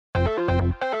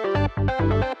Hello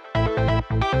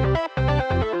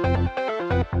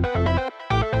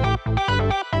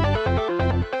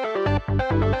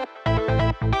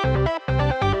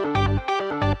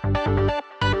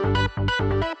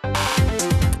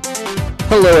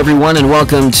everyone and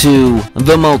welcome to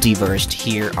The Multiversed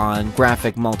here on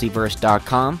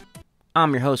graphicmultiverse.com.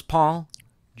 I'm your host Paul,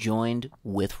 joined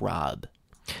with Rob.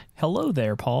 Hello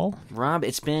there, Paul. Rob,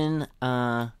 it's been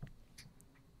a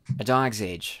dog's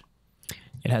age.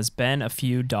 It has been a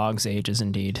few dog's ages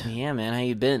indeed. Yeah, man, how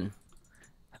you been?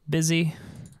 Busy,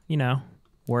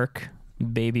 work,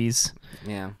 babies,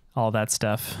 all that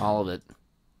stuff. All of it.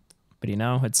 But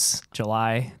it's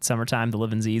July, it's summertime, the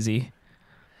living's easy.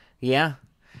 Yeah,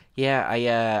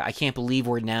 I can't believe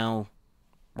we're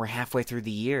halfway through the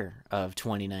year of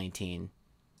 2019.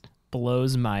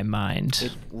 Blows my mind.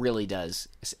 It really does.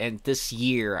 And this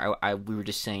year, we were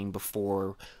just saying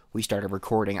before we started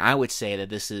recording, I would say that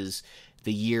this is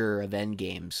the year of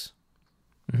Endgames.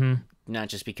 Mm-hmm. Not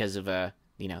just because of the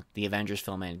Avengers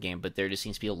film Endgame, but there just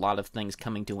seems to be a lot of things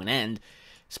coming to an end,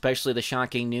 especially the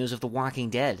shocking news of The Walking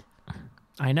Dead.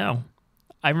 I know.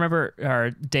 I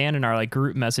remember Dan in our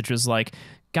group message was like,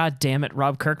 God damn it,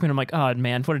 Rob Kirkman. I'm like, oh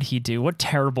man, what did he do? What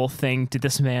terrible thing did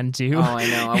this man do? Oh, I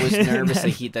know. I was nervous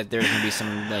that there's going to be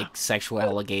some sexual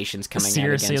allegations coming out against him.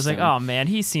 Seriously, I was like, oh man,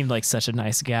 he seemed like such a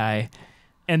nice guy.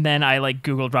 And then I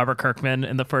Googled Robert Kirkman,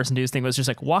 and the first news thing was just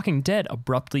Walking Dead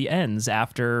abruptly ends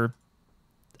after,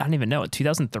 I don't even know,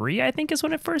 2003 I think is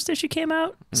when the first issue came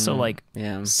out. So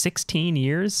 16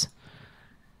 years.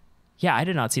 Yeah, I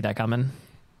did not see that coming.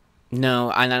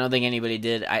 No, and I don't think anybody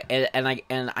did.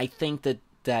 I think that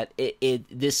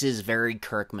this is very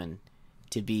Kirkman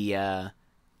to be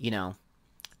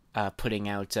putting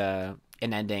out an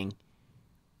ending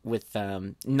with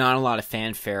not a lot of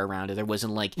fanfare around it. There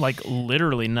wasn't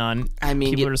literally none. I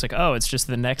mean, people are just oh, it's just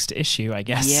the next issue, I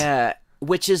guess. Yeah,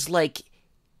 which is and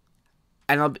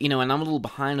I'm a little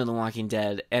behind on The Walking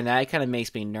Dead, and that kind of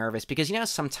makes me nervous because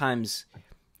sometimes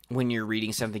when you're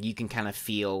reading something, you can kind of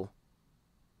feel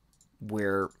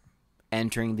we're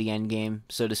entering the end game,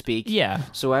 so to speak. Yeah.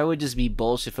 So I would just be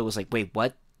bullshit if it was wait,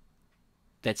 what?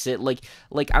 That's it? I'm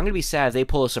gonna be sad if they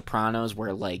pull a Sopranos where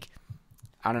I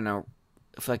don't know,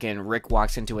 fucking Rick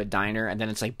walks into a diner and then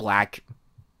it's black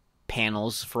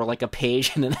panels for a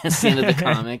page and then that's the end of the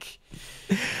comic.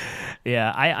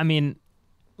 Yeah, I mean,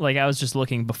 I was just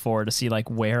looking before to see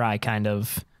where I kind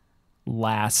of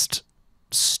last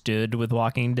stood with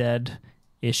Walking Dead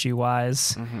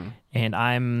issue-wise, and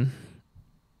I'm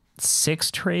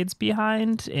 6 trades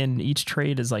behind, and each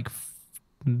trade is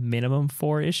minimum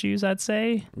 4 issues, I'd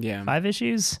say. Yeah. 5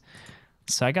 issues.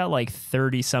 So I got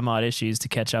 30 some odd issues to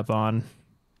catch up on.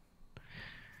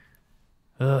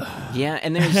 Ugh. Yeah,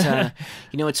 and there's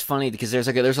it's funny because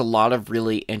there's a lot of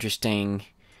really interesting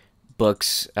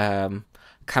books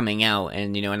coming out,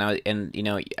 and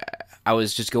I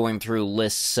was just going through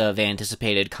lists of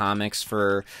anticipated comics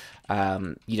for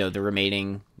the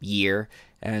remaining year,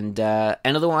 and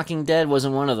End of the Walking Dead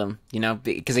wasn't one of them,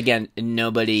 because again,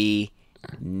 nobody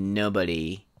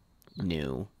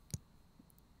knew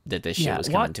that this shit was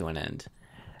coming to an end.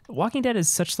 Walking Dead is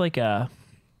such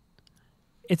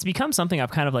it's become something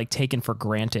I've kind of taken for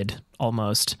granted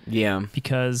almost. Yeah.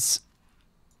 Because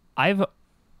I've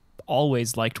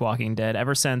always liked Walking Dead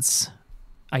ever since,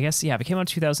 I guess, if it came out in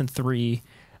 2003,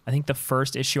 I think the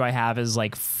first issue I have is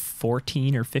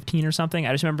 14 or 15 or something.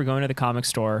 I just remember going to the comic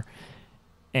store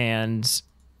and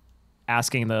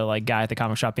asking the guy at the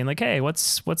comic shop, being hey,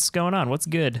 what's going on? What's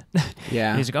good?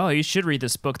 Yeah. He's oh, you should read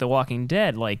this book, The Walking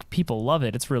Dead. People love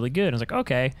it. It's really good. And I was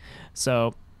okay.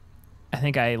 So I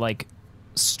think I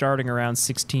starting around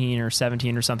 16 or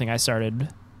 17 or something, I started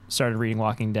reading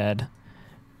Walking Dead.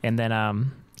 And then I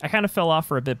kind of fell off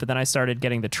for a bit, but then I started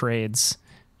getting the trades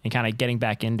and kind of getting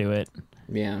back into it.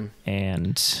 Yeah.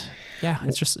 And yeah,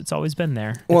 it's always been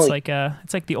there. Well,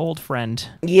 it's like the old friend.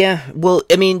 Yeah. Well,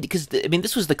 because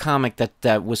this was the comic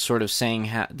that was sort of saying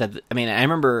I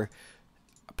remember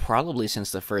probably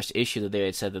since the first issue that they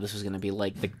had said that this was going to be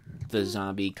the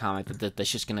zombie comic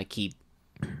that's just going to keep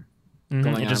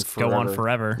going on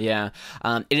forever. Yeah.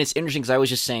 And it's interesting because I was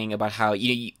just saying about how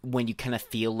when you kind of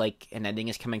feel like an ending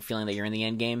is coming, feeling that you're in the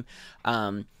end game.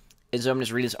 And so I'm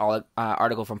just reading this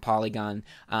article from Polygon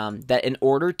that in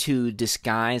order to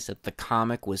disguise that the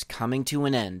comic was coming to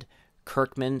an end,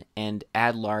 Kirkman and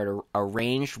Adlard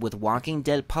arranged with Walking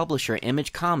Dead publisher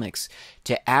Image Comics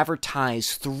to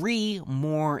advertise 3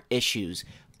 more issues,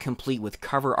 complete with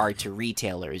cover art to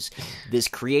retailers. This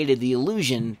created the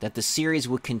illusion that the series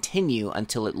would continue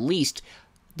until at least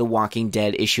The Walking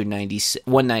Dead issue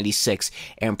 196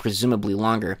 and presumably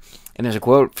longer. And there's a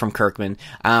quote from Kirkman.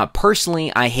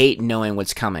 Personally, I hate knowing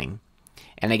what's coming.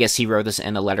 And I guess he wrote this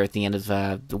in a letter at the end of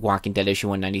The Walking Dead issue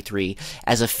 193.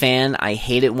 As a fan, I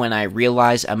hate it when I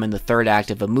realize I'm in the third act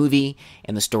of a movie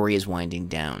and the story is winding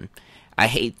down. I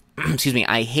hate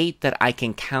that I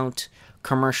can count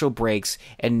commercial breaks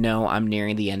and know I'm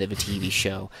nearing the end of a TV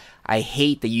show. I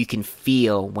hate that you can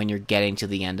feel when you're getting to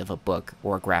the end of a book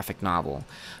or a graphic novel.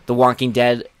 The Walking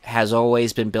Dead has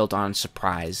always been built on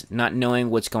surprise, not knowing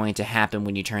what's going to happen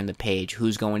when you turn the page,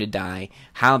 who's going to die,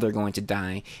 how they're going to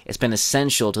die. It's been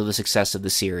essential to the success of the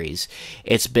series.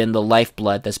 It's been the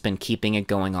lifeblood that's been keeping it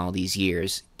going all these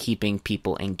years, keeping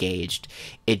people engaged.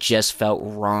 It just felt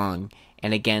wrong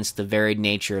and against the very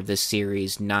nature of this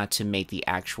series not to make the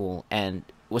actual end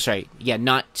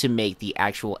not to make the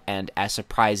actual end as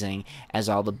surprising as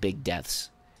all the big deaths,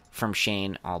 from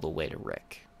Shane all the way to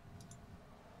Rick.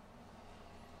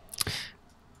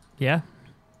 Yeah.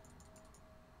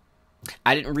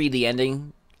 I didn't read the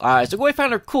ending. I was like, I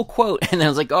found a cool quote, and then I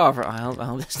was like, I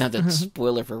hope that's not a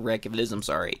spoiler for Rick. If it is, I'm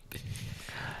sorry.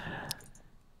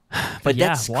 But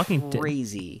yeah, that's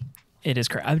crazy. It is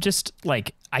crazy. I'm just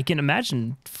like, I can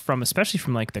imagine especially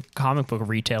from like the comic book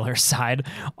retailer side,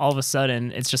 all of a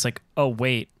sudden it's just like, oh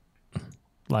wait,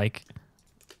 like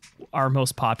our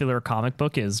most popular comic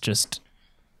book is just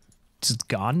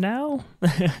gone now.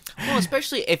 Well,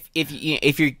 especially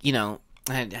if you're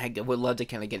I would love to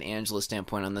kind of get Angela's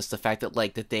standpoint on this. The fact that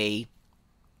that they,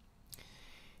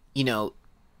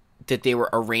 that they were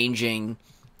arranging,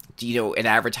 and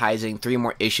advertising 3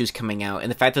 more issues coming out, and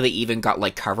the fact that they even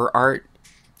got cover art,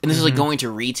 and this is going to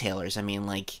retailers. I mean,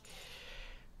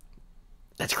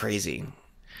 that's crazy.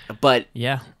 But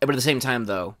yeah, but at the same time,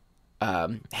 though,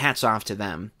 hats off to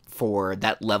them for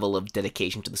that level of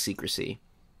dedication to the secrecy.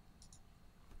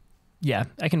 Yeah,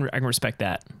 I can respect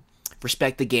that.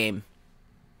 Respect the game.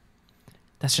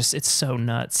 That's just, it's so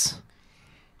nuts.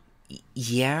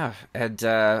 Yeah, and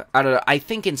I don't know. I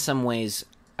think in some ways,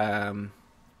 I don't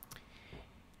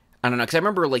know, because I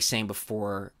remember saying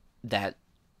before that,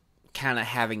 kind of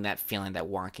having that feeling that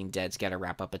Walking Dead's got to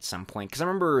wrap up at some point. Because I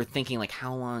remember thinking,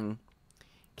 how long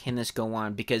can this go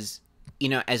on? Because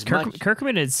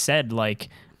Kirkman had said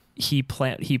he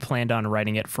planned on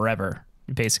writing it forever.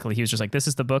 Basically, he was just like, "This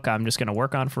is the book I'm just going to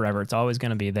work on forever. It's always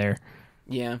going to be there."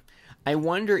 Yeah, I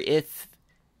wonder if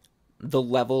the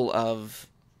level of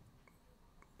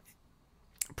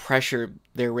pressure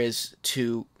there is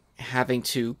to having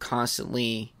to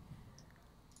constantly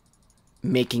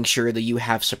making sure that you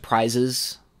have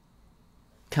surprises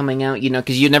coming out,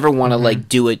 because you never want to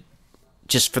do it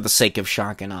just for the sake of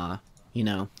shock and awe,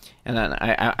 and then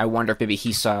I wonder if maybe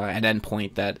he saw an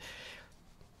endpoint that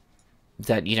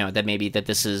maybe that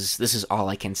this is all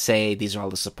I can say, these are all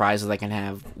the surprises I can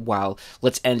have,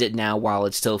 let's end it now while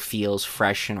it still feels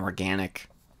fresh and organic.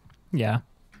 Yeah,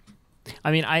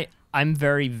 I mean, I'm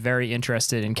very, very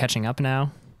interested in catching up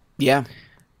now. Yeah,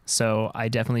 so I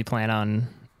definitely plan on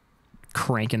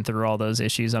cranking through all those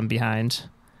issues I'm behind.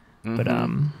 But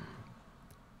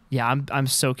yeah, I'm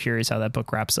so curious how that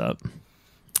book wraps up.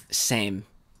 Same,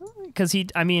 because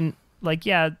it's like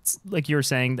you were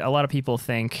saying, a lot of people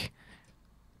think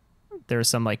there's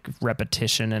some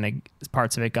repetition and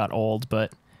parts of it got old,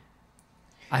 but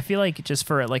I feel like just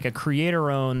for a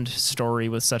creator-owned story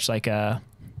with such a,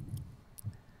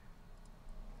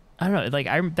 I don't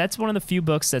know, that's one of the few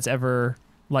books that's ever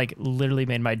literally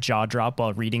made my jaw drop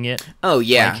while reading it. Oh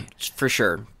yeah, for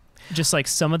sure. Just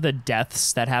some of the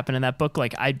deaths that happen in that book,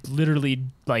 I literally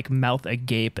mouth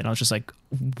agape, and I was just like,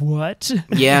 what?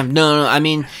 Yeah, no, I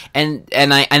mean, and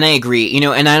I agree,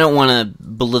 and I don't want to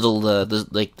belittle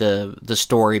the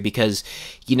story, because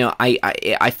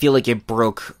I feel like it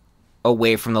broke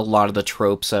away from a lot of the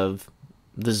tropes of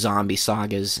the zombie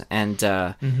sagas, and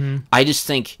I just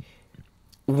think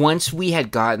once we had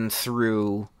gotten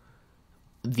through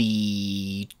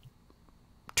the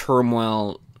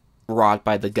turmoil wrought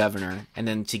by the governor, and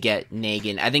then to get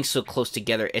Negan, I think, so close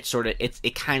together,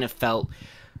 it kind of felt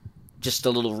just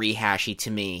a little rehashy to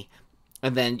me.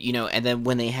 And then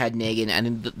when they had Negan,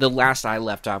 and the last I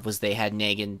left off was they had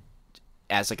Negan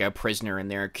as a prisoner in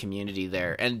their community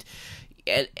there,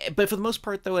 but for the most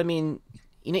part, though, I mean,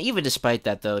 even despite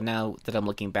that, though, now that I'm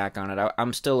looking back on it,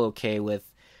 I'm still okay with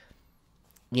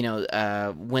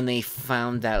when they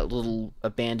found that little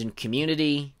abandoned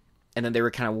community, and then they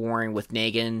were kind of warring with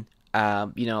Negan,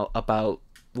 about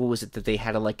what was it that they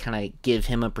had to kind of give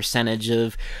him a percentage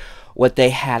of what they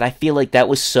had. I feel like that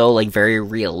was so very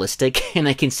realistic, and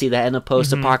I can see that in a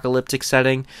post-apocalyptic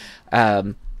setting.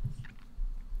 And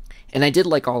I did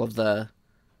all of the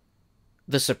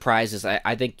the surprises.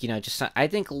 I think, just I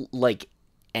think like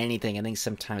anything. I think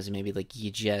sometimes maybe like you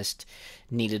just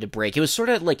needed a break. It was sort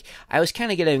of like I was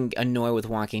kind of getting annoyed with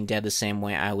Walking Dead the same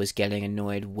way I was getting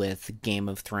annoyed with Game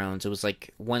of Thrones. It was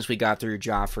like once we got through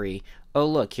Joffrey, oh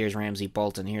look, here's Ramsay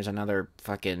Bolton. Here's another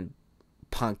fucking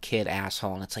punk kid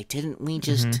asshole. And it's like, didn't we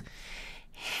just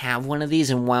have one of these?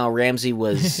 And while Ramsay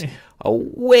was a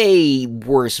way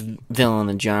worse villain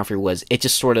than Joffrey was, it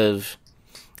just sort of,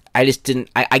 I just didn't,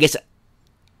 I guess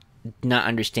not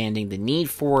understanding the need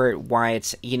for it, why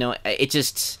it's, it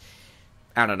just,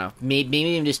 I don't know,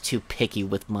 maybe I'm just too picky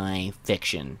with my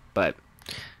fiction, but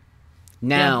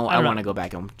now I want to go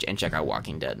back and check out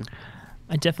Walking Dead.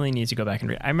 I definitely need to go back and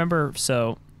read. I remember,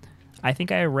 so I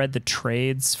think I read the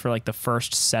trades for like the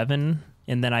first 7,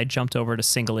 and then I jumped over to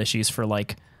single issues for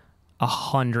like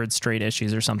 100 straight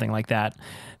issues or something like that.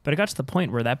 But it got to the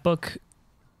point where that book,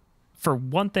 for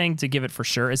one thing to give it for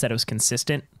sure, is that it was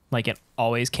consistent. Like it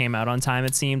always came out on time,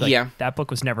 it seemed. Like that book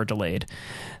was never delayed.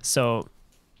 So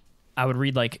I would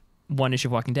read like one issue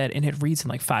of Walking Dead, and it reads in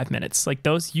like 5 minutes. Like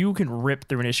those, you can rip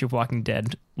through an issue of Walking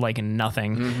Dead like in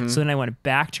nothing. So then I went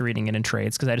back to reading it in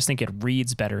trades because I just think it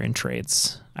reads better in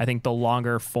trades. I think the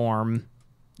longer form,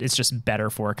 it's just better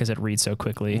for it because it reads so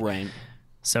quickly. Right.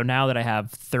 So now that I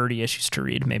have 30 issues to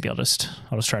read, maybe I'll just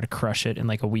try to crush it in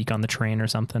like a week on the train or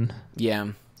something. Yeah.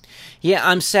 Yeah,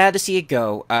 I'm sad to see it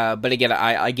go. But again,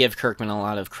 I give Kirkman a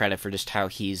lot of credit for just how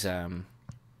he's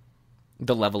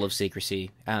the level of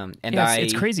secrecy. And yeah,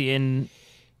 it's crazy. In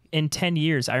 10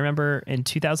 years, I remember in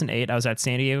 2008, I was at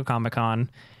San Diego Comic-Con.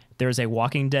 There was a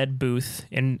Walking Dead booth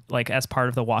in like as part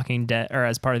of the Walking Dead or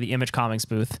as part of the Image Comics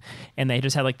booth, and they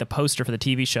just had like the poster for the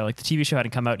TV show. Like the TV show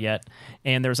hadn't come out yet,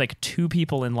 and there was like 2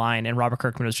 people in line, and Robert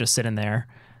Kirkman was just sitting there.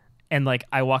 And like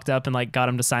I walked up and like got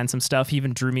him to sign some stuff. He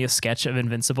even drew me a sketch of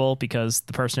Invincible because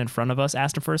the person in front of us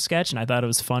asked him for a sketch, and I thought it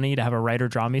was funny to have a writer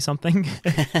draw me something.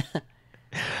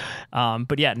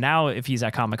 But yeah, now if he's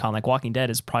at Comic-Con, like Walking Dead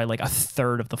is probably like a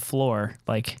third of the floor.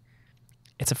 Like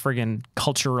it's a friggin'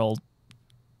 cultural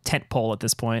tent pole at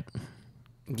this point.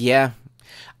 Yeah.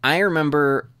 I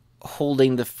remember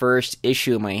holding the first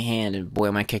issue in my hand, and boy,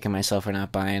 am I kicking myself for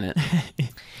not buying it.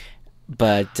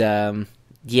 But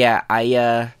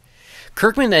yeah,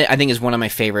 Kirkman, I think, is one of my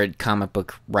favorite comic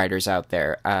book writers out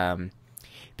there.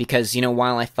 Because,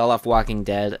 while I fell off Walking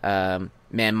Dead,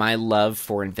 man, my love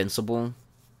for Invincible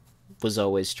was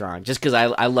always strong. Just because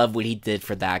I love what he did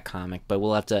for that comic. But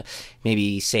we'll have to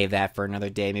maybe save that for another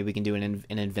day. Maybe we can do an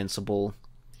Invincible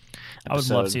episode. I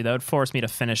would love to. That would force me to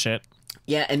finish it.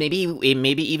 Yeah, and maybe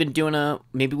even doing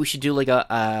maybe we should do like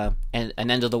an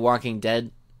End of the Walking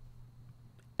Dead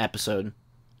episode.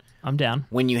 I'm down.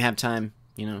 When you have time,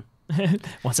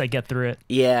 Once I get through it.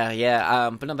 Yeah.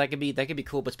 But no, that could be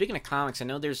cool. But speaking of comics, I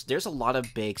know there's a lot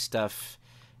of big stuff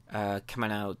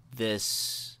coming out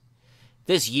this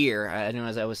year. I know,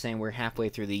 as I was saying, we're halfway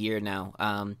through the year now.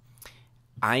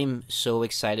 I'm so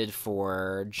excited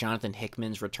for Jonathan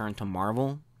Hickman's return to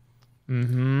Marvel.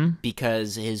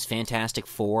 Because his Fantastic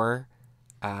Four,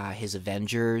 his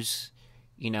Avengers,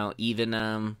 even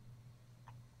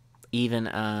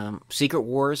Secret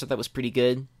Wars, I thought was pretty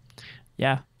good.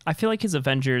 Yeah. I feel like his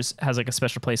Avengers has like a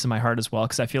special place in my heart as well,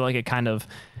 because I feel like it kind of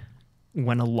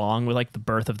went along with like the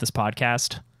birth of this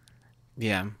podcast.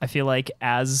 Yeah. I feel like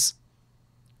as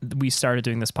we started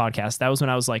doing this podcast, that was when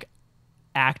I was like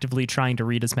actively trying to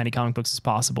read as many comic books as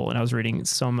possible, and I was reading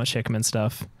so much Hickman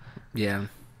stuff. Yeah.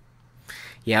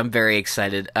 Yeah, I'm very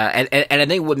excited. And I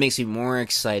think what makes me more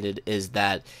excited is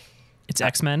that it's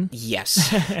X-Men?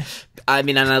 Yes. I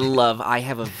mean, and I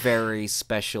have a very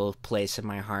special place in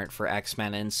my heart for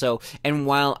X-Men. And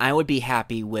while I would be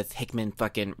happy with Hickman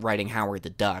fucking writing Howard the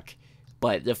Duck,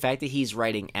 but the fact that he's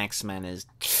writing X-Men is,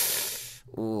 it's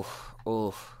going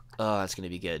to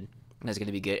be good. That's going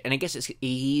to be good. And I guess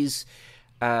he's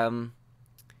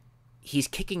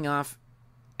kicking off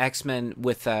X-Men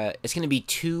with, it's going to be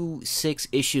 2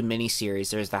 6-issue miniseries.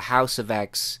 There's the House of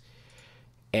X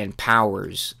and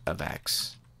Powers of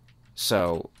X.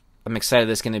 So I'm excited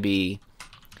there's going to be,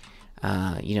 2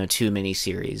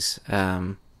 miniseries.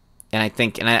 And I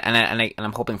think, and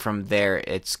I'm hoping from there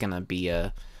it's going to be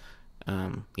a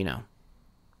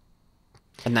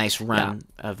nice run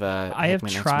of I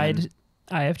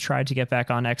have tried to get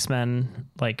back on X-Men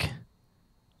like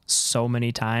so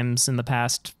many times in the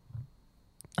past.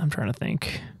 I'm trying to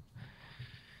think.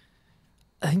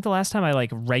 I think the last time I like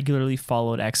regularly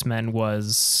followed X-Men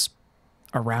was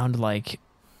around like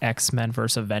X-Men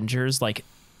vs. Avengers. Like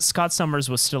Scott Summers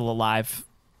was still alive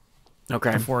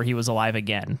before he was alive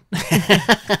again.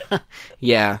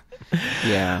 Yeah.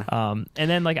 And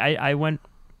then like I went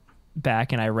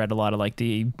back and I read a lot of like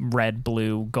the red,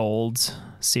 blue, gold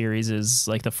series, is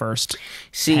like the first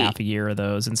half a year of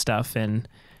those and stuff, and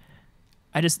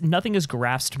nothing has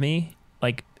grasped me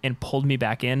like and pulled me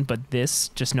back in, but this,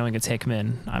 just knowing it's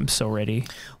Hickman, I'm so ready.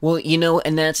 Well,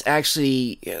 and that's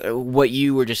actually what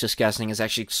you were just discussing is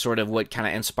actually sort of what kind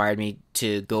of inspired me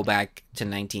to go back to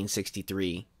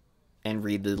 1963 and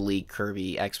read the Lee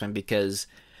Kirby X-Men, because,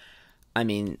 I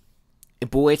mean,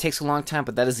 boy, it takes a long time,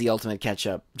 but that is the ultimate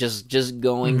catch-up. Just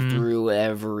going through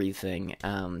everything,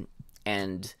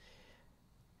 and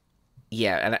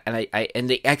yeah, and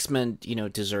the X-Men,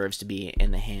 deserves to be in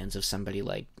the hands of somebody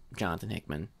like Jonathan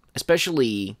Hickman,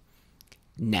 especially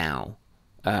now.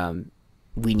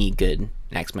 We need good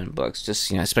X-Men books,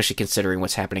 just especially considering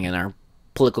what's happening in our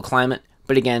political climate.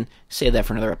 But again, save that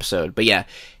for another episode. But yeah,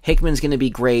 Hickman's going to be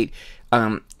great.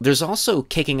 There's also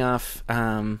kicking off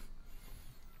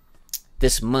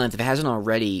this month, if it hasn't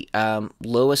already,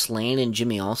 Lois Lane and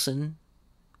Jimmy Olsen.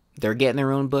 They're getting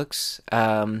their own books.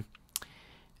 I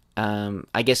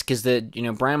guess because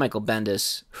Brian Michael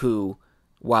Bendis, who,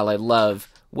 while I love,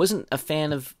 wasn't a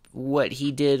fan of what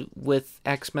he did with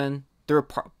X-Men. There were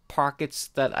pockets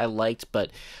that I liked, but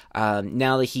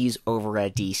now that he's over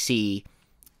at DC,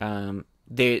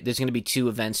 there's going to be 2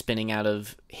 events spinning out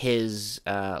of his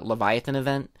Leviathan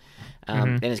event,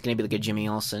 and it's going to be like a Jimmy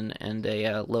Olsen and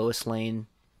a Lois Lane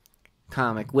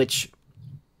comic, which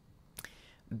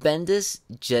Bendis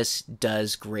just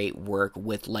does great work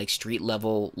with, like, street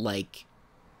level, like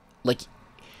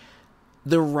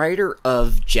the writer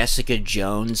of Jessica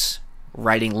Jones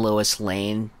writing Lois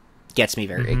Lane gets me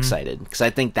very excited, because I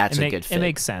think that's a good fit. It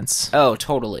makes sense. Oh,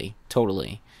 totally.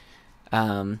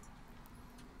 Also,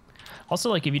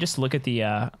 like, if you just look at the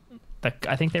I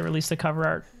think they released the cover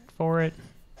art for it.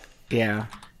 Yeah.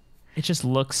 It just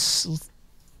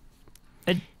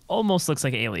it almost looks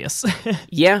like Alias.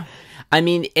 Yeah. I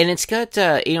mean, and it's got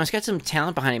it's got some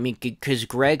talent behind it. I mean, because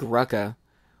Greg Rucka,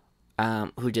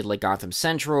 who did like Gotham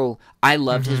Central, I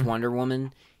loved his Wonder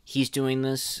Woman. He's doing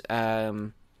this,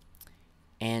 and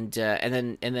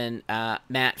then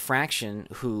Matt Fraction,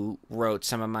 who wrote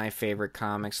some of my favorite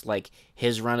comics, like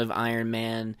his run of Iron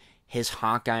Man, his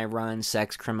Hawkeye run,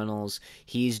 Sex Criminals.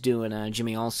 He's doing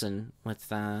Jimmy Olsen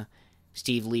with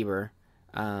Steve Lieber,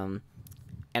 and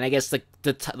I guess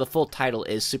the full title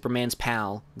is Superman's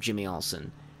Pal, Jimmy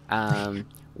Olsen,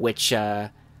 which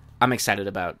I'm excited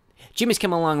about. Jimmy's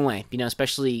come a long way,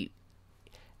 especially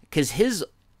because his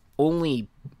only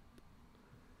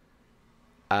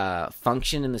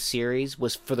function in the series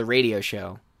was for the radio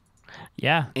show.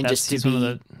 Yeah, and just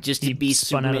to be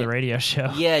spun out of the radio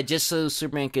show. Yeah, just so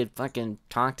Superman could fucking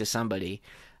talk to somebody.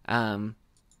 And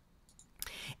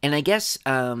I guess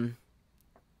let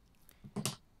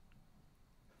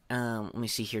me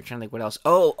see here. Trying to think what else.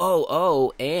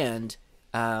 And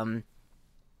and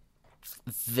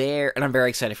I'm very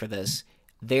excited for this.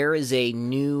 There is a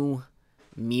new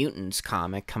Mutants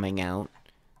comic coming out,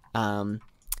 and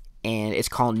it's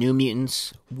called New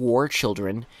Mutants War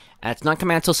Children. It's not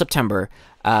coming out until September,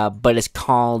 but it's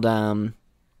called I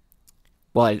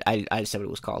said what it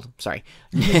was called. Sorry.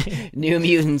 New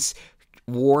Mutants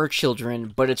War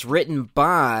Children, but it's written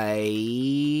by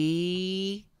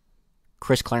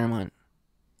Chris Claremont.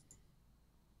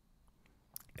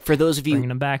 For those of you bringing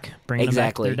them back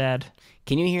to their dad.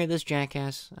 Can you hear this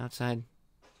jackass outside?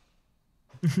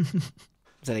 Is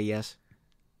that a yes?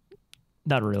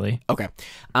 Not really. Okay.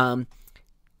 Then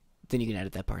you can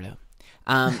edit that part out.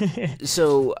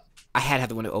 So I had to have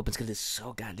the window open because it's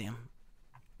so goddamn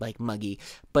muggy.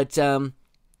 But and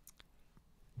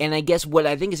I guess what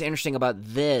I think is interesting about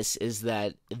this is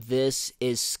that this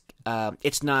is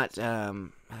it's not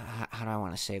how do I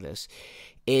want to say this?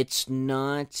 It's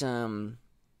not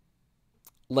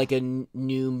like a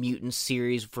New Mutants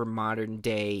series for modern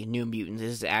day New Mutants.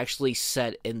 This is actually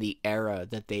set in the era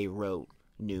that they wrote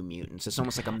New Mutants. It's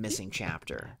almost like a missing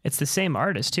chapter. It's the same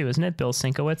artist too, isn't it? Bill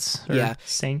Sienkiewicz? Yeah.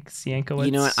 Sienkiewicz?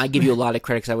 You know what? I give you a lot of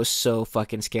credit because I was so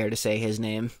fucking scared to say his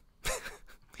name.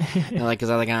 Because I was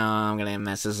like, oh, I'm going to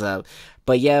mess this up.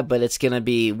 But yeah, it's going to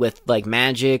be with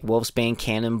Magic, Wolfsbane,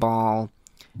 Cannonball,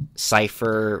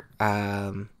 Cypher,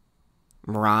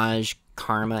 Mirage,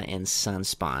 Karma, and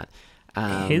Sunspot.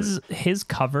 His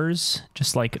covers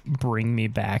just bring me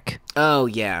back. Oh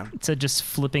yeah, to just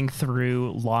flipping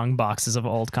through long boxes of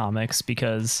old comics,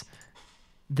 because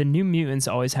the New Mutants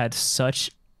always had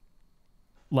such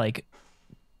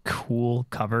cool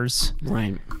covers,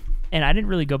 right? And I didn't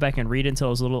really go back and read until I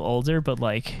was a little older, but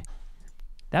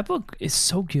that book is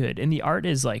so good, and the art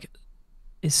is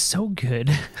so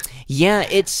good. Yeah,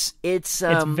 it's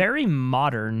very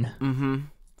modern. Mm-hmm.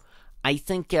 I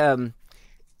think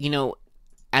you know,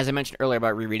 as I mentioned earlier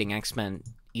about rereading X-Men,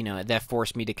 that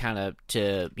forced me to kind of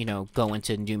go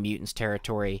into New Mutants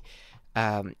territory,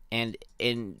 and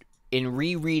in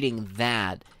rereading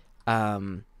that,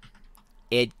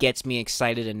 it gets me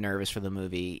excited and nervous for the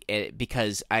movie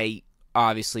because I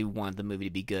obviously want the movie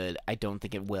to be good. I don't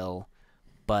think it will,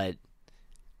 but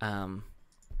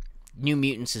New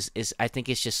Mutants is I think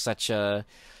it's just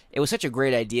it was such a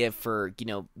great idea for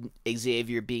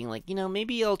Xavier being like,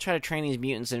 maybe I'll try to train these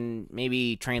mutants and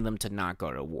maybe train them to not go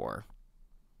to war,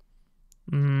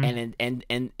 and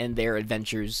their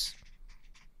adventures,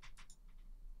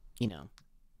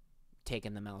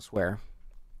 taking them elsewhere.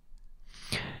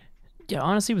 Yeah,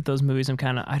 honestly, with those movies,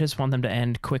 I just want them to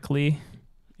end quickly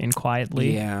and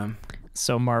quietly. Yeah.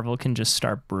 So Marvel can just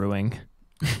start brewing.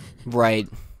 Right.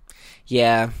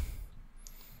 Yeah.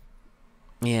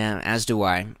 Yeah, as do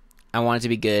I. I want it to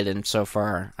be good, and so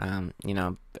far,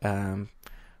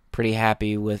 pretty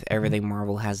happy with everything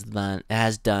Marvel has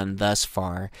done thus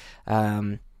far.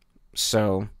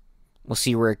 So we'll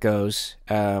see where it goes.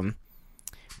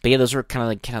 But yeah, those are kind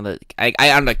of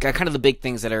the big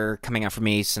things that are coming out for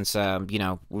me since we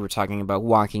were talking about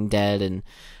Walking Dead and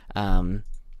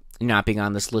not being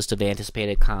on this list of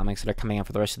anticipated comics that are coming out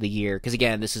for the rest of the year. Because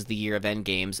again, this is the year of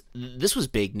Endgames. This was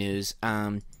big news.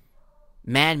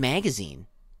 Mad Magazine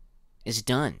is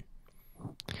done.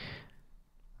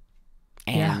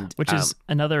 And which is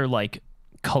another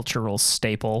cultural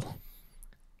staple.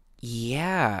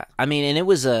 Yeah, I mean, and it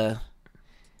was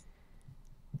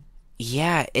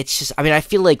it's just, I mean, I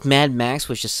feel like Mad Max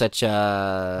was just such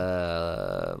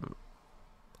a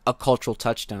cultural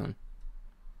touchstone.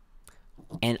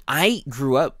 And I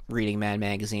grew up reading Mad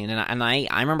Magazine, and I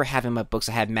remember having my books.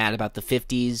 I had Mad about the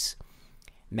 50s,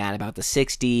 Mad about the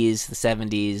 60s, the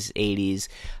 70s, 80s.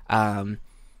 I'm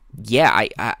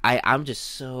just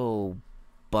so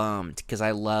bummed because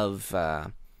I loved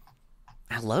Mad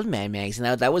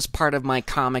Magazine. That was part of my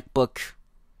comic book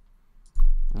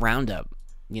roundup,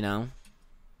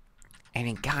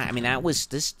 And God, I mean, that was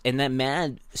this, and that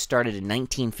Mad started in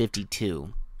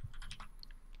 1952,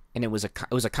 and it was a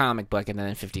comic book, and then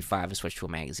in 55 it switched to a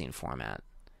magazine format.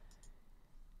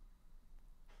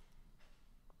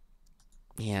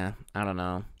 Yeah, I don't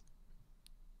know.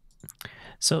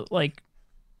 So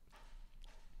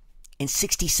in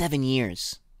 67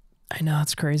 years. I know,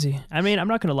 it's crazy. I mean, I'm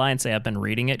not gonna lie and say I've been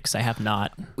reading it because I have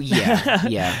not.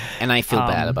 Yeah, and I feel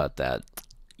bad about that.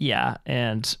 Yeah,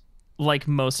 and like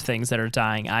most things that are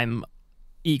dying, I'm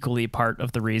equally part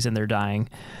of the reason they're dying.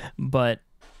 But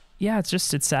yeah,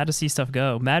 it's sad to see stuff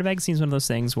go. Mad Magazine's one of those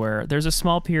things where there's a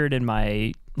small period in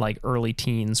my early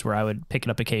teens where I would pick it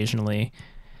up occasionally.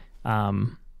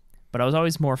 But I was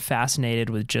always more fascinated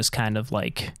with just kind of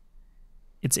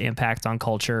its impact on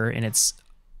culture and its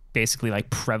basically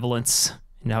prevalence.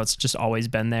 It's just always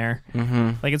been there.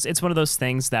 Mm-hmm. It's one of those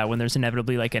things that when there's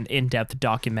inevitably an in-depth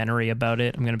documentary about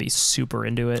it, I'm gonna be super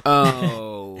into it.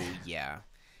 Oh yeah.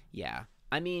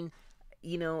 I mean,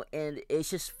 and it's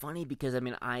just funny because that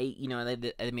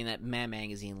Mad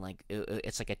Magazine,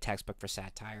 it's like a textbook for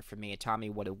satire for me. It taught me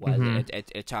what it was. Mm-hmm.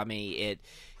 It taught me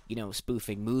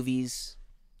spoofing movies,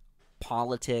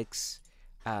 politics,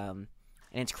 and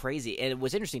it's crazy. And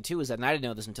what's interesting too is that, and I didn't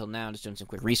know this until now, just doing some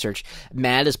quick research.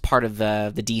 Mad is part of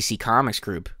the DC Comics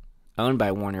group, owned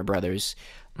by Warner Brothers,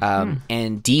 and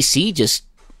DC just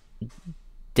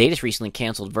recently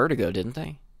canceled Vertigo, didn't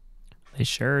they? They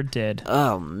sure did.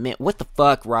 Oh man, what the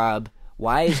fuck, Rob?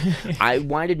 Why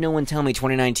did no one tell me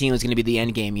 2019 was going to be the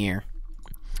Endgame year?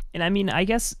 And I mean, I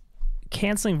guess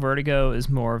canceling Vertigo is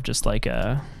more of just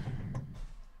it's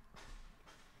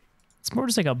more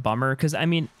just a bummer because I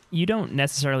mean, you don't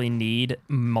necessarily need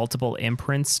multiple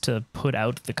imprints to put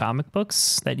out the comic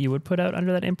books that you would put out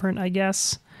under that imprint, I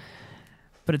guess.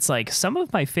 But it's some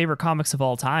of my favorite comics of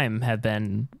all time have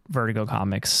been Vertigo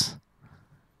comics.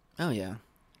 Oh yeah.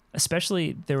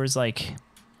 Especially there's the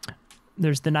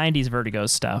 90s Vertigo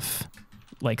stuff,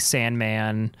 like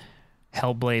Sandman,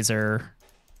 Hellblazer,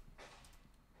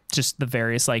 just the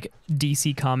various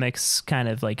DC Comics kind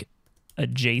of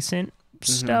adjacent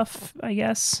stuff, I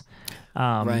guess.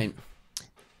 Right.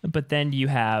 But then you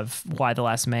have Why the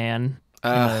Last Man in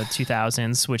the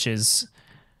 2000s, which is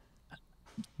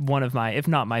one of my, if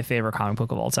not my favorite comic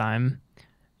book of all time.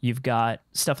 You've got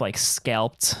stuff like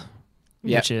Scalped,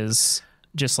 which is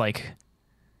just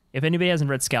if anybody hasn't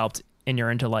read Scalped and you're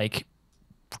into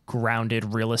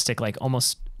grounded, realistic,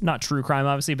 almost not true crime,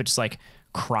 obviously, but just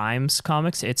crimes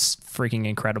comics, it's freaking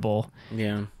incredible.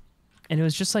 Yeah. And it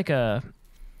was just a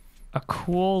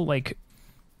cool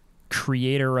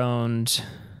creator owned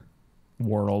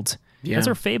world Yeah. That's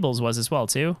where Fables was as well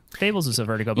too. Fables is a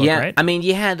Vertigo book, Yeah, right? I mean,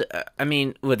 you had,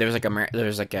 well, there was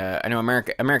like I know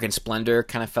American Splendor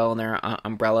kind of fell in their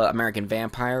umbrella. American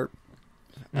Vampire.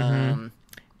 I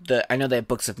know they have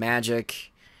Books of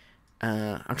Magic.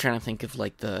 I'm trying to think of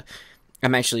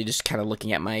I'm actually just kind of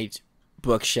looking at my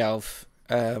bookshelf.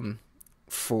 There's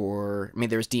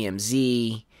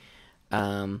DMZ.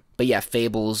 But yeah,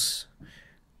 Fables.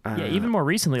 Yeah, even more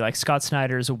recently, like Scott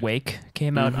Snyder's Awake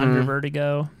came out under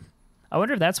Vertigo. I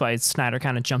wonder if that's why Snyder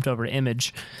kind of jumped over to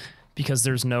Image, because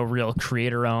there's no real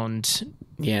creator-owned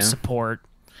support.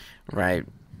 Right.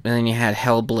 And then you had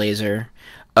Hellblazer.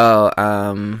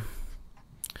 Oh,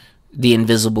 The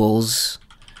Invisibles.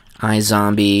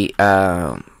 iZombie.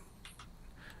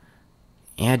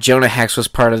 Jonah Hex was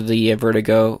part of the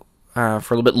Vertigo for a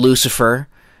little bit. Lucifer.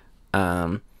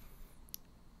 Man,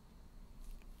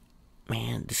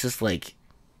 this is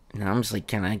now I'm just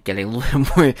kind of getting a little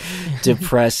bit more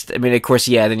depressed. I mean, of course,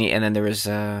 yeah. Then there was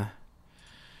let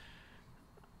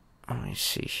me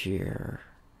see here,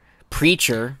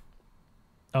 Preacher.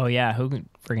 Oh yeah, who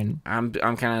friggin'? I'm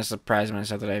kind of surprised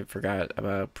myself that I forgot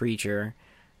about Preacher.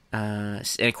 And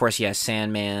of course, yeah,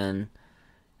 Sandman.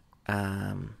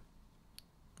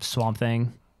 Swamp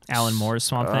Thing, Alan Moore's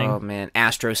Swamp Thing. Oh man,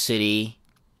 Astro City.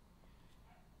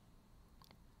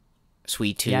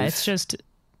 Sweet Tooth. Yeah, it's just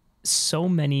so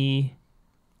many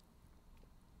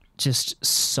just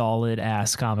solid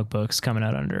ass comic books coming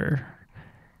out under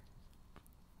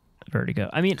Vertigo.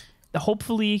 I mean,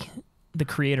 hopefully the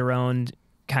creator owned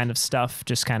kind of stuff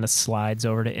just kind of slides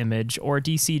over to Image, or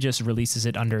DC just releases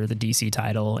it under the DC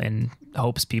title and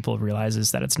hopes people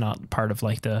realizes that it's not part of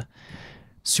the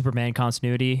Superman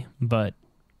continuity. But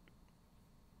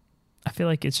I feel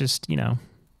like it's just,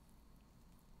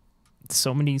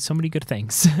 so many good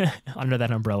things under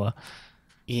that umbrella.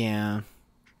 Yeah.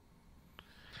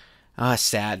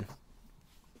 Sad.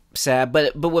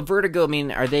 But with Vertigo, I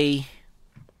mean, are they?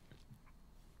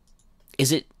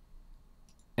 Is it?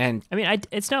 And I mean,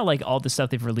 it's not like all the stuff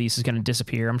they've released is going to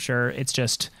disappear. I'm sure it's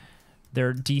just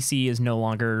their DC is no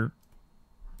longer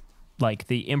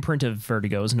the imprint of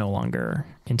Vertigo is no longer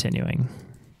continuing.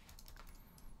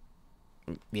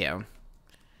 Yeah.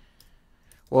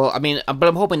 Well, I mean, but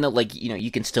I'm hoping that you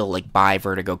can still buy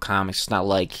Vertigo comics. It's not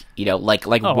why the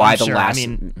Last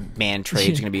Man trade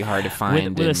is going to be hard to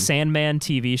find. With a Sandman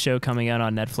TV show coming out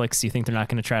on Netflix, do you think they're not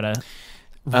going to try to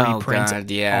reprint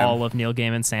all of Neil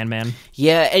Gaiman's Sandman?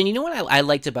 Yeah, and you know what I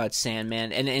liked about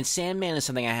Sandman, and Sandman is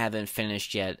something I haven't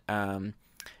finished yet.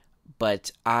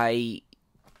 But I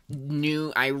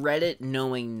read it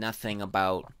knowing nothing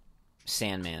about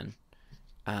Sandman.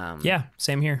 Yeah,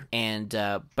 same here. And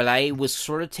but I was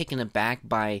sort of taken aback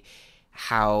by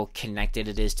how connected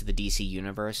it is to the DC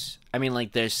universe. I mean,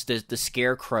 there's the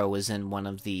Scarecrow is in one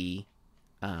of the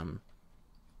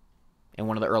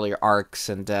earlier arcs,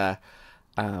 and I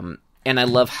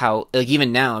love how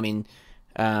even now, I mean,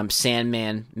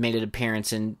 Sandman made an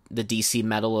appearance in the DC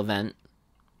Metal event,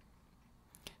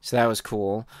 so that was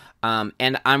cool.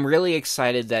 And I'm really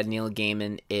excited that Neil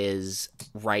Gaiman is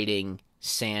writing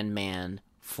Sandman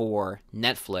for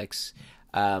Netflix,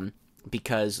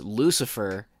 because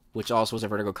Lucifer, which also was a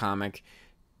Vertigo comic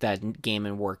that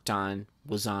Gaiman worked on,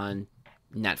 was on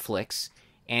Netflix,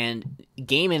 and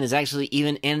Gaiman is actually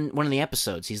even in one of the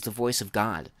episodes. He's the voice of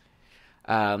God,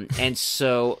 and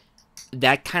so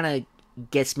that kind of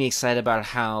gets me excited about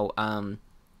how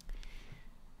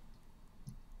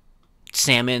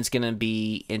Sandman's gonna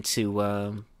be into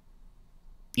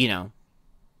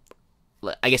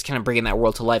I guess kind of bringing that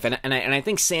world to life, and I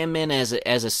think Sandman as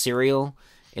a serial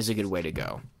is a good way to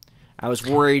go. I was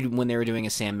worried when they were doing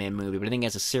a Sandman movie, but I think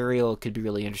as a serial it could be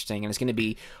really interesting, and it's going to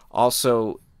be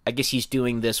also, I guess he's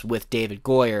doing this with David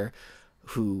Goyer,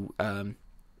 who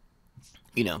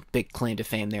big claim to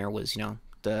fame there was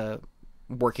the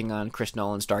working on Chris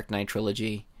Nolan's Dark Knight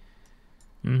trilogy.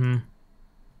 Mm-hmm.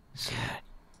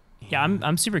 Yeah,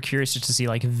 I'm super curious just to see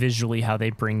visually how they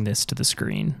bring this to the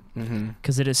screen,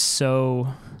 because it is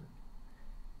so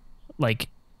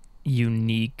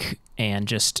unique and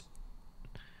just,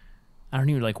 I don't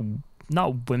even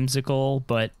not whimsical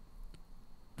but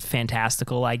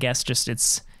fantastical, I guess. Just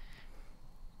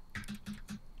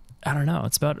I don't know,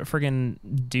 it's about a friggin'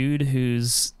 dude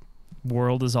whose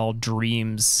world is all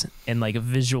dreams, and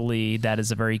visually that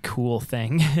is a very cool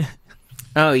thing.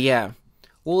 Oh yeah.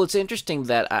 Well, it's interesting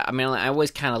that I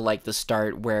always kind of like the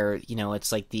start where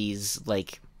it's these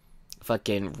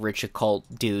fucking rich occult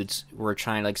dudes who are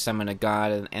trying to summon a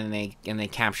god, and they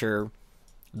capture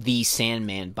the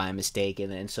Sandman by mistake,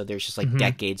 and so there's just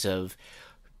decades of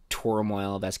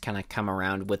turmoil that's kind of come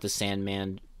around with the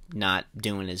Sandman not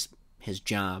doing his his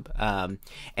job.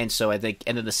 And so I think,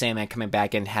 and then the Sandman coming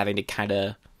back and having to kind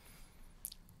of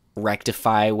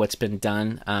rectify what's been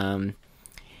done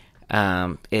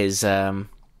is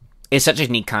such a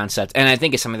neat concept, and I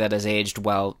think it's something that has aged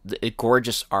well.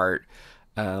 Gorgeous art,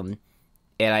 and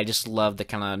I just love the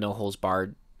kind of no holds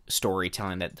barred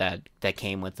storytelling that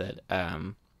came with it.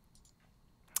 And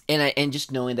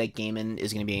just knowing that Gaiman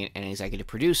is going to be an executive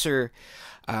producer,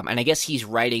 and I guess he's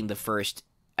writing the first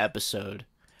episode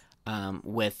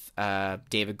with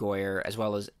David Goyer as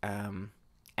well as Alan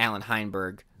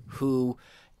Heinberg, who,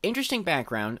 interesting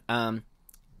background,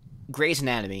 Grey's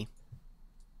Anatomy.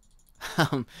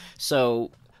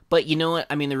 But you know what?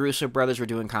 I mean, the Russo brothers were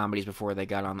doing comedies before they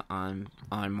got on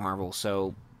Marvel,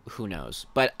 so who knows?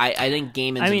 But I think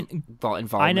Gaiman's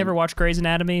involvement. I never watched Grey's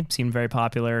Anatomy. It seemed very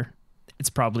popular. It's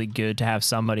probably good to have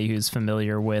somebody who's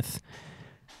familiar with,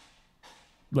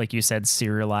 like you said,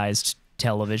 serialized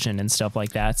television and stuff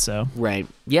like that. So right,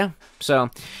 yeah.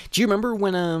 So, do you remember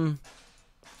when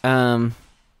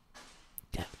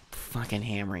fucking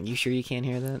hammering? You sure you can't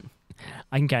hear that?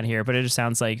 I can kind of hear it, but it just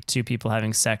sounds like two people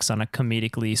having sex on a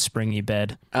comedically springy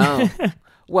bed. Oh,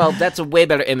 well, that's a way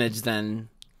better image than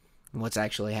what's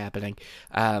actually happening.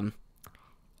 Fuck.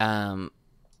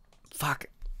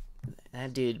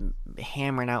 That dude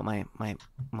hammering out my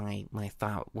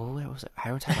thought. What was it?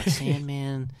 I was talking about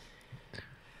Sandman.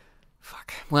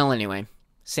 Fuck. Well, anyway,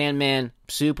 Sandman,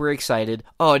 super excited.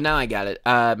 Oh, now I got it.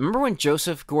 Remember when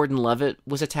Joseph Gordon-Levitt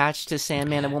was attached to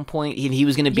Sandman at one point? He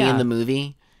was going to be in the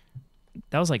movie.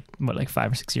 That was like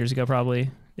 5 or 6 years ago,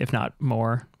 probably, if not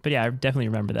more. But yeah, I definitely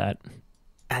remember that.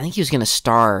 I think he was going to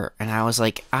star, and I was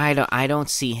like, I don't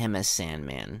see him as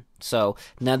Sandman. So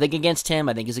nothing against him.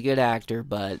 I think he's a good actor,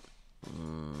 but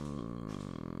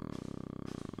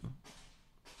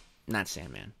not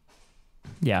Sandman.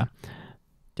 Yeah,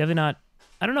 definitely not.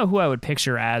 I don't know who I would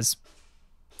picture as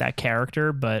that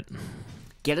character, but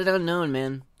get it unknown,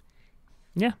 man.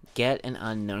 Yeah, get an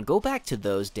unknown. Go back to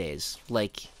those days,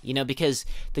 like, you know, because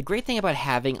the great thing about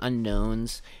having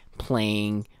unknowns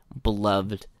playing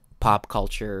beloved pop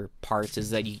culture parts is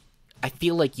that I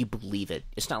feel like you believe it.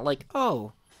 It's not like,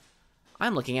 oh,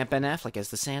 I'm looking at Ben Affleck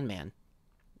as the Sandman.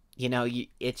 You know,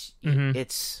 it's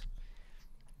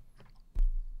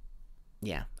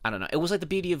yeah, I don't know. It was like the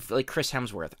beauty of like Chris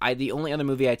Hemsworth. The only other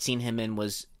movie I'd seen him in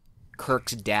was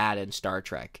Kirk's dad in Star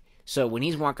Trek. So when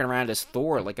he's walking around as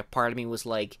Thor, like a part of me was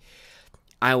like,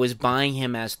 I was buying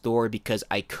him as Thor because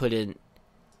I couldn't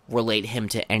relate him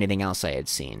to anything else I had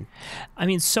seen. I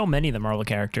mean, so many of the Marvel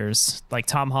characters, like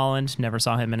Tom Holland, never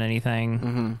saw him in anything.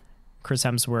 Mm-hmm. Chris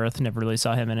Hemsworth, never really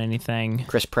saw him in anything.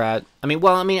 Chris Pratt.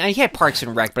 He had Parks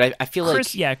and Rec, but I feel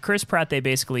Chris Pratt, they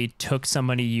basically took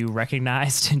somebody you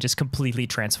recognized and just completely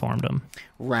transformed him.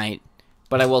 Right.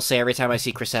 But I will say, every time I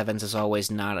see Chris Evans, it's always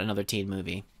not another teen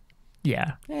movie.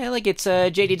 Yeah. Yeah, like it's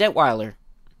J.D. Detweiler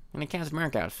in a Captain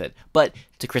America outfit. But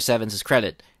to Chris Evans'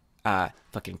 credit,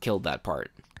 fucking killed that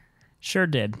part. Sure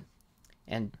did.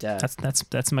 And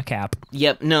that's my cap.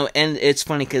 Yep. No, and it's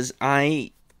funny because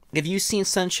have you seen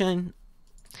Sunshine?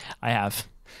 I have.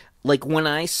 Like, when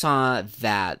I saw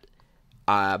that,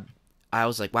 I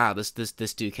was like, wow, this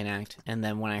dude can act. And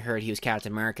then when I heard he was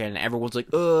Captain America, and everyone's like,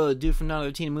 oh, dude from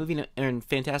another teen movie and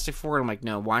Fantastic Four, I'm like,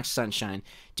 no, watch Sunshine.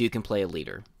 Dude can play a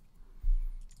leader.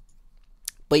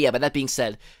 But yeah, but that being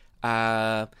said,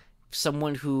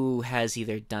 someone who has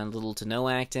either done little to no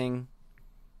acting,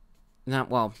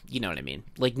 well, you know what I mean.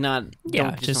 Like, don't get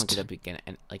up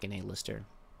like an A-lister.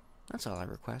 That's all I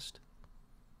request.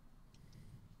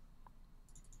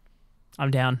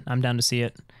 I'm down to see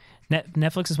it.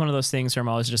 Netflix is one of those things where I'm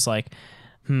always just like,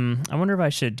 I wonder if I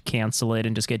should cancel it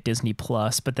and just get Disney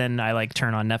Plus. But then I like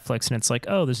turn on Netflix and it's like,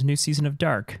 oh, there's a new season of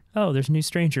Dark. Oh, there's new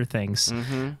Stranger Things.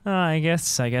 Mm-hmm. I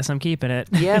guess I'm keeping it.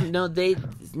 Yeah, no,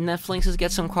 Netflix has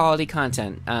got some quality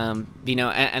content. You know,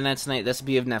 and that's nice. That's the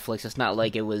beauty of Netflix. It's not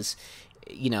like it was,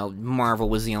 you know, Marvel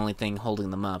was the only thing holding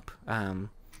them up,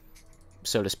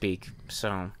 so to speak.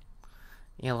 So,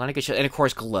 yeah, a lot of good shows. And of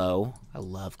course, Glow. I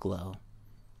love Glow.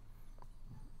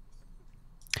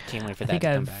 Can't wait for that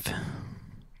to come back.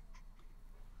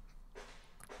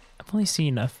 I've only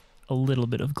seen a little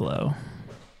bit of Glow.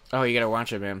 Oh, you gotta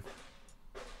watch it, man.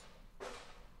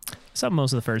 I saw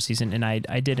most of the first season, and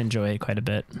I did enjoy it quite a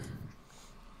bit.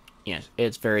 Yes,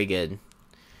 it's very good.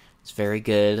 It's very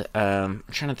good. I'm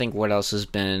trying to think what else has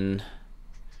been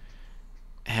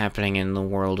happening in the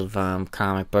world of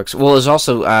comic books. Well, there's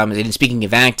also, and speaking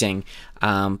of acting,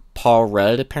 Paul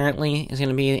Rudd apparently is going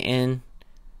to be in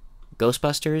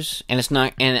Ghostbusters, and it's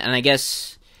not, and I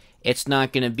guess it's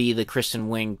not going to be the Kristen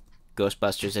Wiig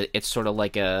Ghostbusters. It's sort of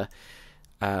like a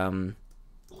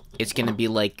it's going to be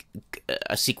like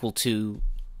a sequel to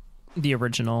the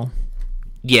original.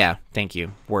 Yeah, thank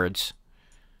you. Words.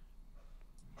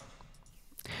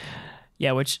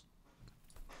 Yeah, which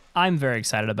I'm very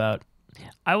excited about.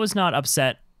 I was not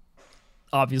upset,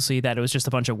 obviously, that it was just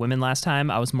a bunch of women last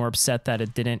time. I was more upset that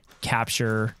it didn't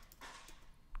capture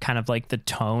kind of like the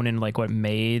tone and like what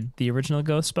made the original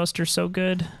Ghostbusters so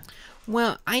good.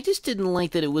 Well, I just didn't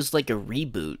like that it was like a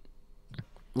reboot.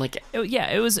 Like,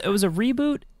 it was a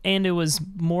reboot, and it was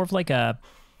more of like a,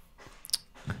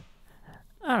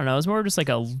 I don't know, it was more of just like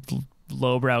a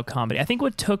lowbrow comedy. I think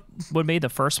what made the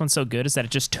first one so good is that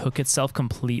it just took itself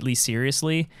completely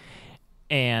seriously,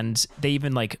 and they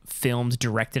even like filmed,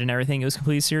 directed, and everything. It was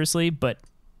completely seriously, but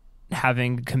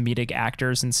having comedic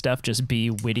actors and stuff just be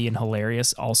witty and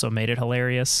hilarious also made it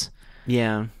hilarious.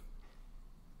 Yeah.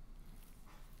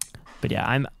 But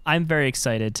yeah, I'm very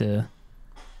excited to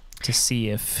see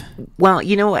if, well,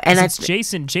 you know, and it's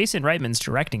Jason Reitman's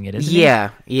directing it, isn't he?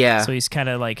 Yeah. So he's kind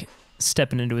of like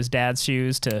stepping into his dad's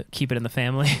shoes to keep it in the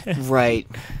family. Right.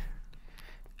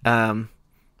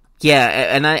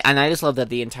 Yeah, and I just love that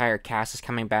the entire cast is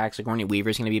coming back. Sigourney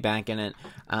Weaver's going to be back in it.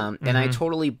 And I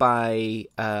totally buy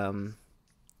that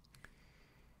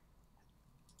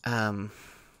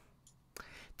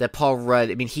Paul Rudd.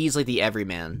 I mean, he's like the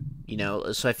everyman, you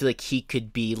know. So I feel like he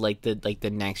could be like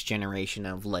the next generation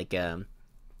of like you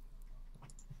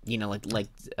know, like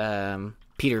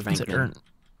Peter Venkman.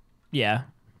 Yeah.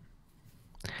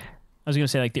 I was going to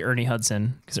say like the Ernie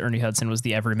Hudson, because Ernie Hudson was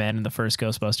the everyman in the first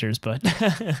Ghostbusters, but...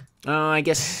 Oh, I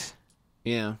guess,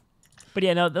 yeah. But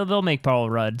yeah, no, they'll make Paul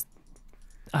Rudd,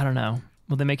 I don't know.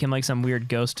 Will they make him like some weird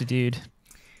ghost dude?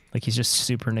 Like he's just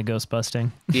super into ghost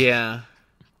busting? Yeah.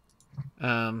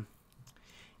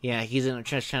 Yeah, he's in,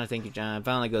 just trying to think of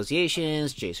Final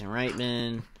Negotiations, Jason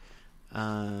Reitman.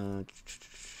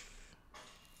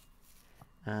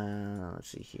 Let's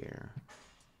see here.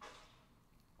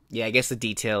 Yeah, I guess the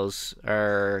details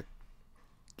are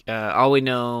all we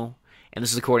know, and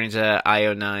this is according to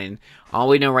IO9. All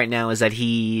we know right now is that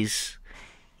he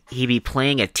be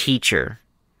playing a teacher.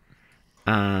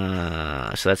 So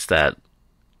that's that.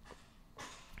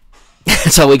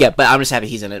 That's all we get. But I'm just happy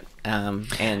he's in it.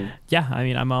 And yeah, I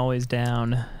mean, I'm always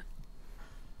down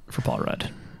for Paul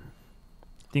Rudd.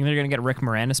 Think they're gonna get Rick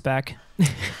Moranis back?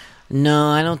 No,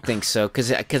 I don't think so.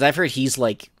 Because I've heard he's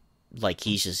like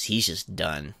he's just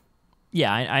done.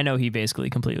 Yeah, I know he basically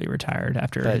completely retired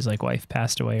after his like wife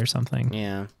passed away or something.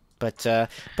 Yeah, but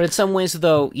in some ways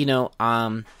though, you know,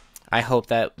 I hope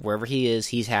that wherever he is,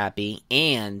 he's happy,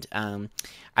 and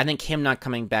I think him not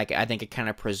coming back, I think it kind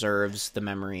of preserves the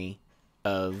memory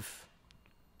of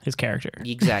his character.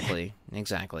 Exactly.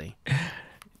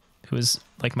 It was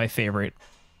like my favorite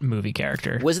movie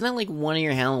character. Wasn't that like one of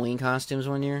your Halloween costumes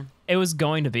one year? It was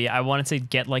going to be. I wanted to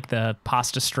get like the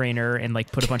pasta strainer and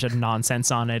like put a bunch of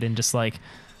nonsense on it and just like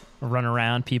run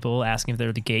around people asking if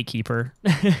they're the gatekeeper.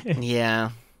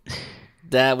 Yeah,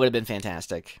 that would have been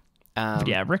fantastic. But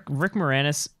yeah, Rick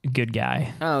Moranis, good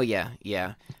guy. Oh yeah.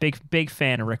 Big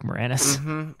fan of Rick Moranis.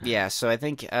 Mm-hmm. Yeah, so I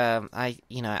think I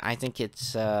think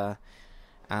it's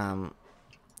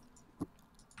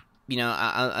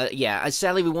yeah.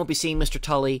 Sadly, we won't be seeing Mr.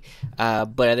 Tully,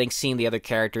 but I think seeing the other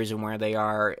characters and where they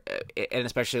are, and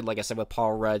especially, like I said, with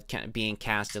Paul Rudd kind of being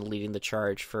cast and leading the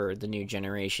charge for the new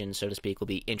generation, so to speak, will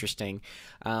be interesting.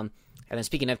 And then,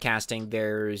 speaking of casting,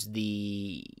 there's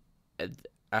the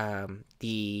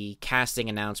casting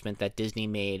announcement that Disney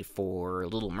made for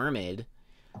Little Mermaid.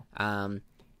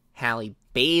 Halle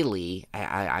Bailey.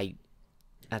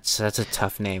 That's a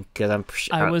tough name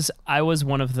because I was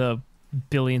one of the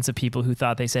billions of people who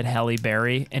thought they said Halle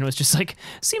Berry, and it was just like,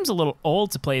 seems a little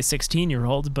old to play a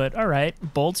 16-year-old, but all right,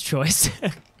 bold choice.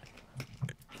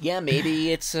 Yeah,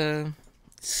 maybe it's a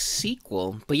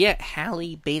sequel. But yeah,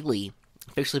 Halle Bailey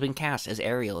officially been cast as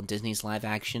Ariel in Disney's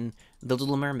live-action The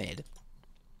Little Mermaid.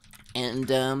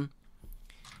 And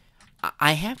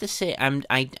I have to say, I'm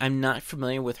not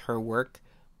familiar with her work,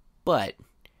 but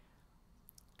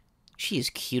she is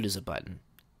cute as a button.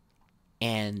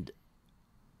 And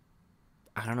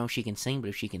I don't know if she can sing, but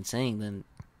if she can sing, then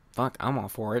fuck, I'm all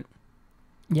for it.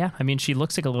 Yeah, I mean, she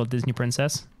looks like a little Disney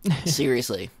princess.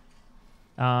 Seriously.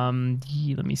 Let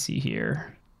me see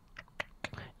here.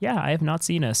 Yeah, I have not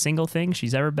seen a single thing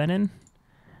she's ever been in,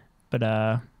 but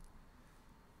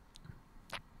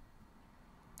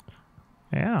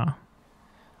yeah.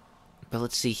 But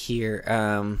let's see here.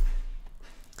 I'm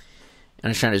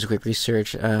just trying to do a quick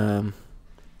research.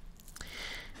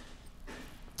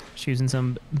 She was in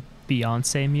some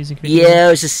Beyonce music video. Yeah, I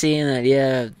was just seeing that.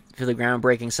 Yeah, for the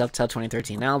groundbreaking Self-Titled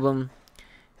 2013 album.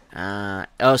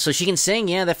 So she can sing.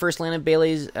 Yeah, that first landed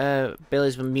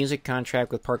Bailey's music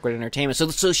contract with Parkwood Entertainment.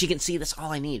 So she can see. That's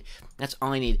all I need. That's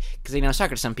all I need. Because I was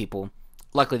talking to some people.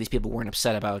 Luckily, these people weren't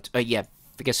upset about. Yeah,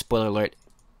 I guess spoiler alert.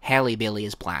 Halle Bailey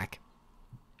is black.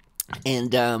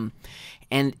 And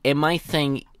my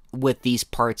thing with these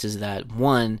parts is that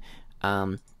one,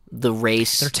 the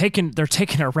race. They're taking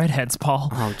our redheads, Paul.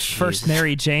 Oh, Jesus. First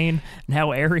Mary Jane,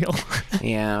 now Ariel.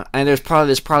 Yeah, and there's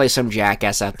probably some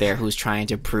jackass out there who's trying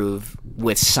to prove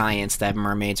with science that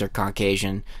mermaids are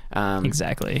Caucasian.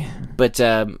 Exactly. But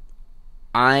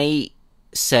I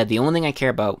said the only thing I care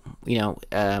about,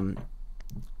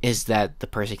 is that the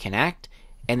person can act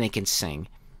and they can sing.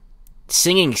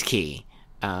 Singing's key.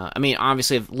 I mean,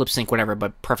 obviously lip sync, whatever,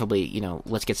 but preferably,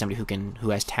 let's get somebody who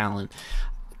has talent.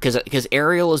 Because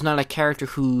Ariel is not a character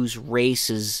whose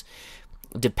race is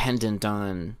dependent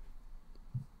on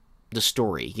the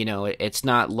story. It's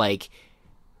not like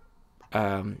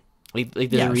there's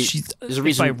a reason.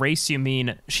 If by race you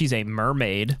mean she's a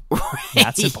mermaid,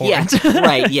 that's important. Yeah,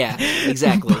 right? Yeah,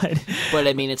 exactly. But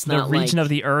I mean, it's not the region of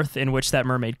the earth in which that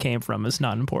mermaid came from is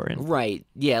not important. Right?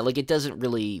 Yeah, like it doesn't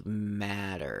really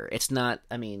matter. It's not.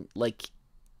 I mean,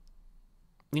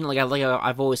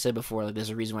 I've always said before, there's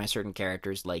a reason why certain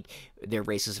characters, their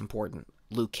race is important.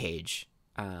 Luke Cage,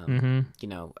 T'Challa.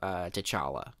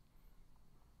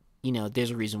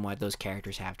 There's a reason why those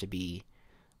characters have to be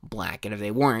black, and if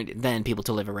they weren't, then people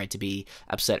totally have a right to be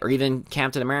upset. Or even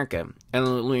Captain America.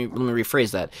 And let me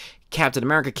rephrase that. Captain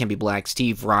America can be black.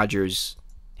 Steve Rogers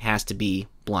has to be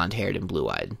blonde-haired and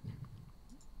blue-eyed.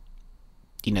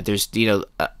 There's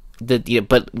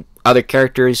but other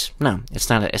characters, no, it's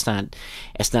not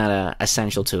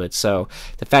essential to it. So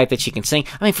the fact that she can sing,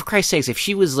 I mean, for Christ's sakes, if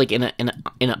she was in a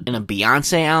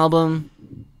Beyonce album,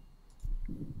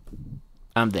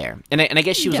 I'm there. And I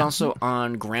guess she was also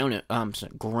on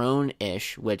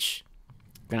Grown-ish, which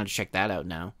I'm gonna have to check that out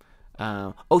now.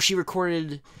 She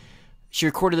recorded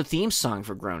the theme song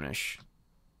for Grown-ish.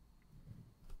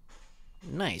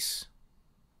 Nice.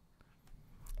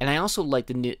 And I also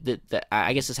like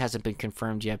I guess this hasn't been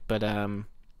confirmed yet, but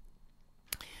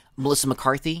Melissa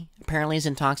McCarthy apparently is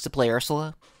in talks to play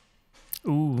Ursula.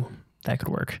 Ooh, that could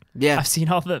work. Yeah. I've seen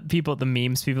all the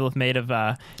memes people have made of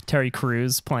Terry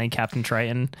Crews playing Captain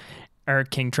Triton or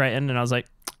King Triton, and I was like,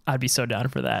 I'd be so down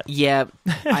for that. Yeah,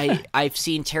 I've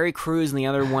seen Terry Crews, and the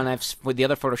other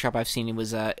Photoshop I've seen, it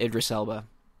was Idris Elba.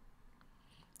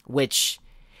 Which,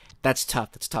 that's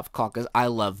tough. That's a tough call because I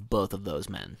love both of those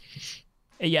men.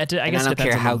 Yeah, I guess I don't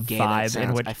care how the gay vibe that sounds.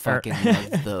 in which I fucking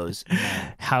love those.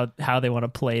 How they want to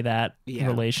play that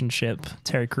relationship.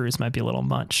 Terry Crews might be a little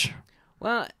much.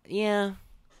 Well, yeah.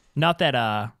 Not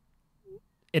that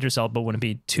Idris Elba wouldn't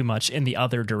be too much in the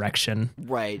other direction.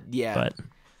 Right. Yeah. But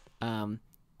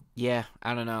yeah,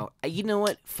 I don't know. You know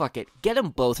what? Fuck it. Get them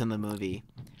both in the movie.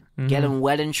 Mm-hmm. Get them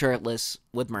wet and shirtless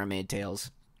with mermaid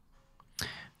tails.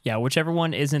 Yeah, whichever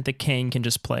one isn't the king can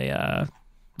just play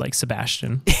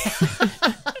Sebastian.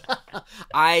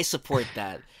 I support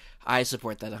that.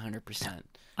 100%.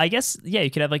 I guess, yeah,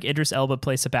 you could have Idris Elba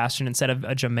play Sebastian instead of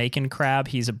a Jamaican crab.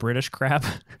 He's a British crab.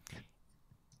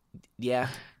 Yeah.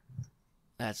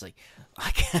 That's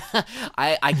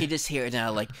I could just hear it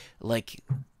now, like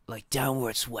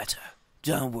downwards wetter,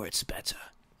 downwards better,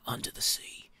 under the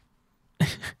sea.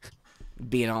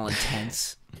 Being all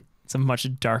intense. It's a much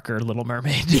darker Little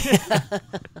Mermaid.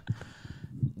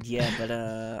 Yeah, but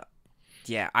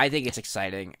I think it's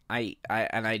exciting. I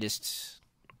just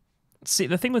see,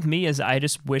 the thing with me is I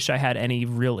just wish I had any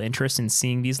real interest in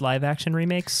seeing these live action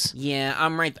remakes. Yeah,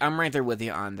 I'm right there with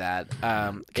you on that.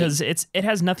 Because it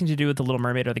has nothing to do with the Little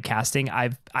Mermaid or the casting.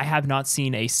 I have not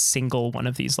seen a single one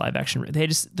of these live action.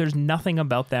 There's nothing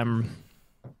about them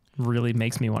really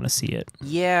makes me want to see it.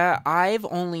 Yeah, I've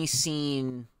only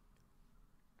seen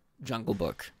Jungle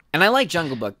Book. And I like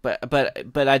Jungle Book,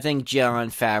 but I think Jon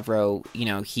Favreau,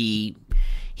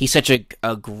 he's such a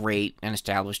great and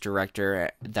established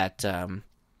director that I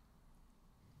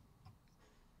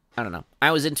don't know.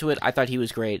 I was into it. I thought he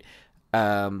was great.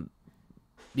 Making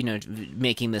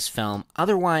this film.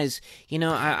 Otherwise,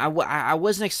 I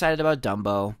wasn't excited about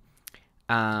Dumbo.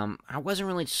 I wasn't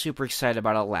really super excited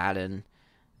about Aladdin.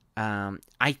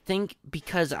 I think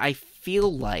because I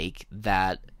feel like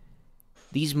that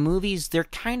these movies, they're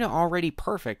kind of already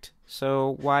perfect.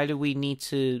 So why do we need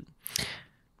to,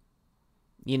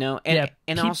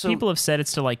 also people have said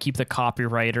it's to keep the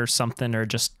copyright or something, or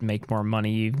just make more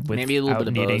money with maybe a little bit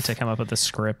of needing both. To come up with a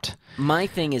script. My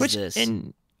thing is this.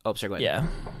 Oh, sorry, go ahead. Yeah.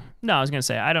 No, I was gonna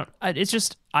say it's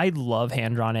just I love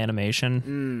hand drawn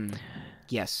animation.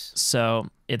 Yes. So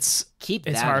it's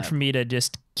hard for me to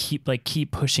just keep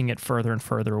pushing it further and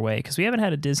further away, because we haven't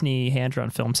had a Disney hand-drawn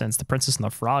film since The Princess and the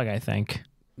Frog, I think.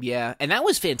 Yeah, and that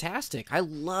was fantastic. I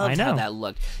loved how that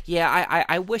looked. Yeah,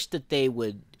 I wish that they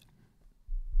would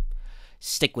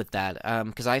stick with that,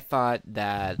 because I thought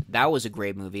that was a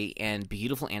great movie and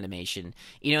beautiful animation.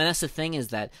 And that's the thing, is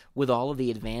that with all of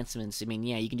the advancements, I mean,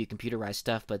 yeah, you can do computerized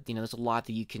stuff, but there's a lot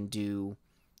that you can do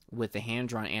with the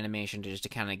hand-drawn animation to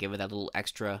kind of give it that little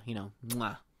extra,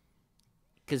 mwah.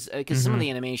 Because some of the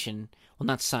animation, well,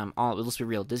 not some, let's be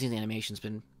real, Disney's animation's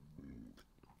been,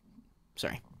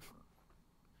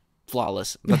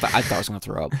 flawless. I thought I was going to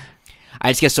throw up.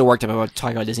 I just get so worked up about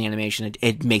talking about Disney animation,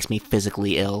 it makes me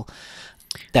physically ill.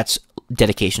 That's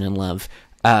dedication and love.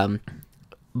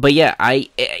 But yeah, I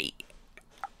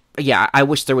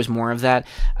wish there was more of that.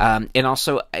 And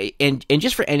also, and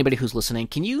just for anybody who's listening,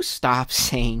 can you stop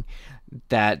saying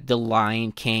that The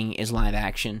Lion King is live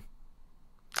action?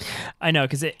 I know,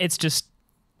 because it's just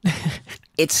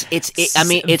it's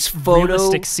photo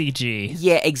realistic CG.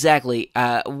 Yeah, exactly.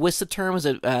 What's the term? Was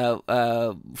it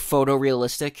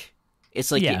photorealistic?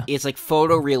 It's like it's like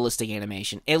photorealistic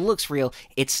animation. It looks real.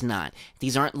 It's not.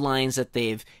 These aren't lines that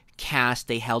they've cast.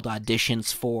 They held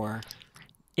auditions for.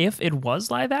 If it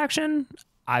was live action,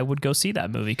 I would go see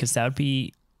that movie, because that would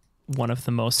be one of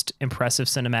the most impressive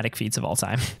cinematic feats of all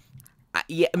time.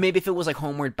 Yeah, maybe if it was like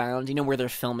Homeward Bound, where they're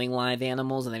filming live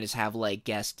animals and they just have like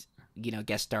guest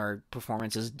star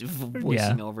performances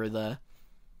voicing over the.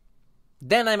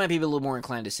 Then I might be a little more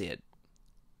inclined to see it.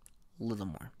 A little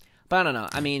more. But I don't know.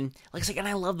 I mean, like I said, and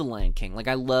I love The Lion King. Like,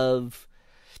 and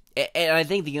I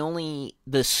think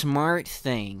the smart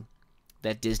thing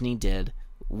that Disney did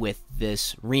with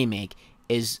this remake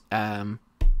is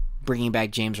bringing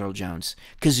back James Earl Jones,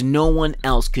 because no one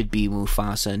else could be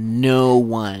Mufasa. No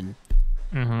one.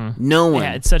 Mm-hmm. No one.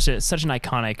 Yeah, it's such an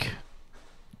iconic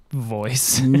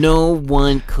voice. No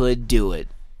one could do it.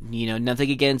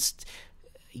 Nothing against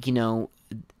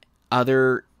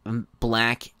other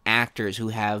black actors who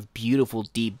have beautiful,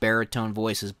 deep baritone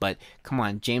voices, but come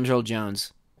on, James Earl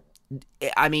Jones.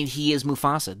 I mean, he is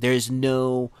Mufasa. There's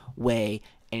no way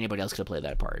anybody else could have played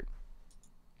that part.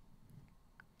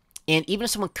 And even if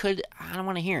someone could, I don't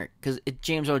want to hear it, because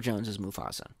James Earl Jones is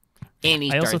Mufasa. And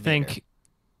he's Darth Vader.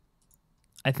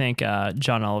 I think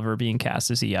John Oliver being cast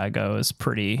as Iago is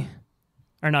pretty,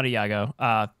 or not Iago.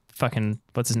 Fucking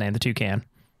what's his name? The toucan.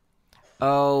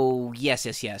 Oh yes.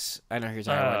 I know who you're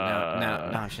talking about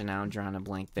now. I'm drawing a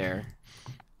blank there.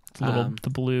 The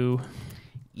blue.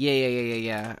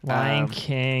 Yeah. Lion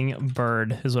King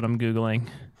bird is what I'm googling.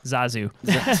 Zazu.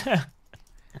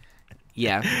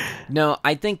 Yeah. No,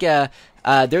 I think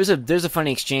there's a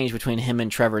funny exchange between him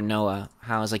and Trevor Noah.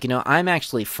 How I was like, I'm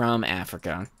actually from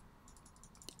Africa,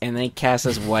 and they cast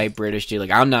this white British dude. Like,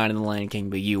 I'm not in The Lion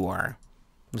King, but you are.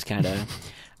 It was kind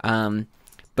of.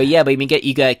 But yeah,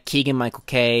 you got Keegan-Michael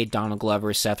Kay, Donald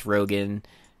Glover, Seth Rogen,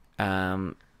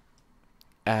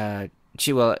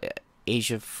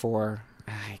 Asia 4.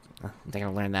 I think I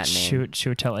learned that name.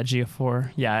 Chiwetel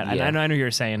Ejiofor. Yeah, I know who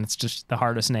you're saying. It's just the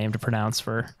hardest name to pronounce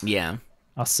for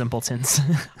us simpletons.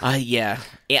 Yeah.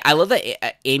 I love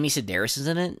that Amy Sedaris is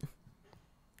in it.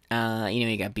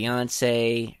 You got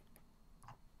Beyonce,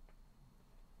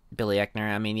 Billy Eichner.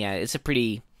 I mean, yeah, it's a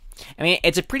pretty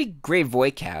great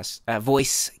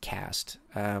voice cast.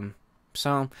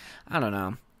 So I don't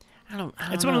know.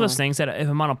 It's one of those things that if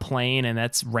I'm on a plane and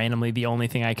that's randomly the only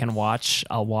thing I can watch,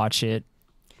 I'll watch it.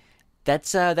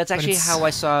 That's actually how I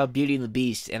saw Beauty and the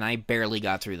Beast, and I barely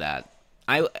got through that.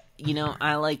 I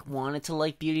wanted to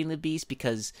like Beauty and the Beast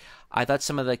because I thought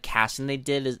some of the casting they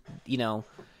did did a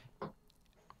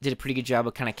pretty good job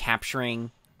of kind of capturing,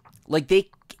 like,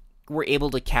 they were able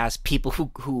to cast people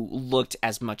who looked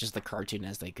as much as the cartoon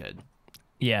as they could.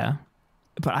 Yeah,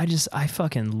 but I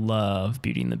fucking love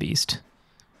Beauty and the Beast,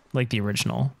 like the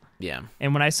original. Yeah.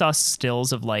 And when I saw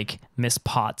stills of like Miss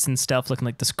Potts and stuff looking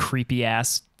like this creepy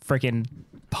ass freaking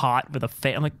pot with a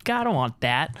face, I'm like, God, I don't want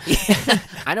that.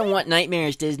 I don't want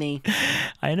nightmares, Disney.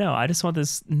 I know. I just want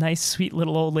this nice, sweet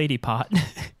little old lady pot.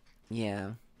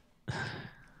 Yeah.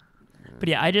 But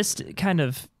yeah, I just kind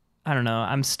of, I don't know.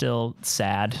 I'm still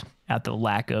sad at the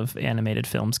lack of animated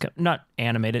films, not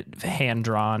animated,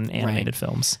 hand-drawn animated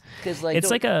films. Because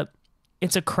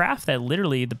it's a craft that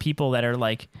literally the people that are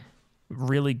like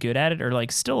really good at it are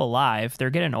like still alive.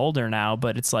 They're getting older now,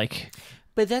 but it's like,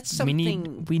 but that's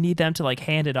something we need them to like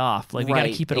hand it off. Like, we got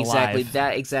to keep it alive.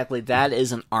 That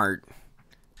is an art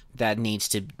that needs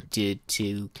to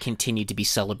continue to be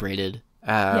celebrated.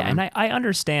 Yeah, and I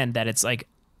understand that it's like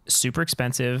super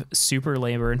expensive, super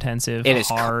labor intensive, It is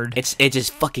hard. It's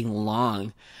just fucking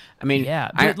long. I mean, Yeah,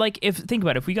 but like think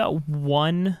about it, if we got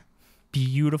one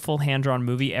beautiful hand-drawn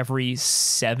movie every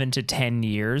 7 to 10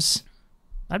 years,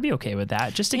 I'd be okay with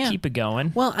that, just to keep it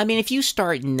going. Well, I mean, if you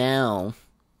start now,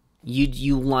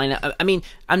 you line up. I mean,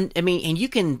 and you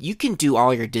can do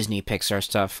all your Disney Pixar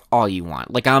stuff all you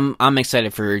want. Like I'm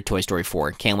excited for Toy Story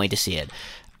 4. Can't wait to see it.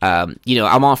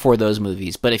 I'm all for those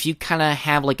movies. But if you kind of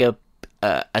have like a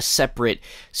separate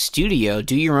studio,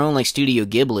 do your own like Studio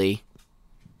Ghibli.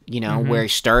 Where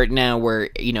start now, where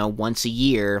once a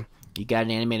year you got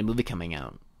an animated movie coming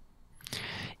out.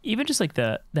 Even just like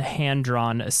the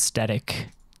hand-drawn aesthetic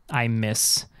I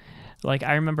miss. Like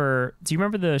I remember, do you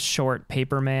remember the short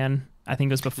Paper Man? I think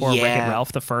it was before Wreck-It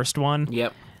Ralph, the first one.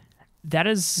 Yep. That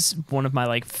is one of my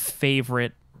like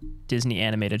favorite Disney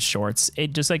animated shorts.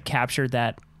 It just like captured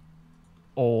that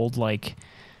old like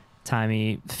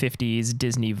timey 50s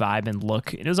Disney vibe and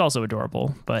look. It was also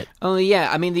adorable, but oh yeah,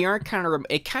 I mean the art kind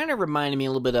of reminded me a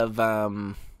little bit of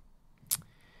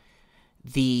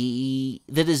the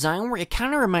design where it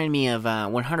kind of reminded me of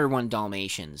 101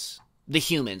 Dalmatians. The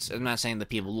humans. I'm not saying the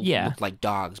people look like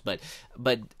dogs, but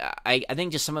I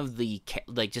think just some of the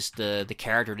just the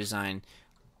character design,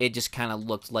 it just kind of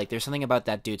looked like there's something about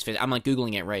that dude's face. I'm like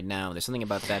Googling it right now. There's something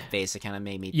about that face that kind of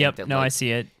made me think that, I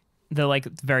see it. The like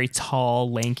very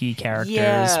tall, lanky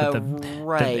characters with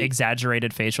the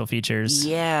exaggerated facial features.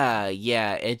 Yeah.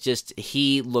 It just,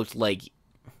 he looked like,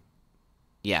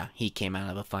 he came out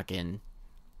of a fucking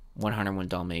 101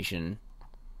 Dalmatian.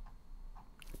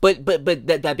 But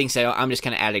that being said, I'm just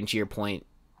kind of adding to your point,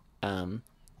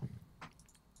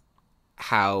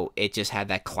 how it just had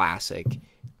that classic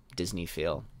Disney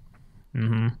feel.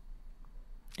 Mm-hmm.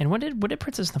 And when did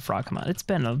Princess and the Frog come out? It's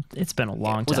been a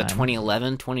long time. Was it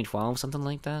 2011, 2012, something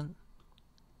like that?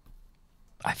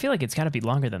 I feel like it's got to be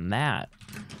longer than that.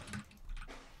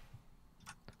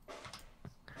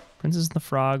 Princess and the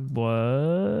Frog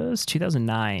was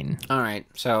 2009. All right,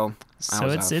 so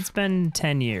it's been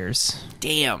 10 years.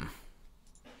 Damn.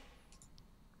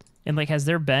 And like, has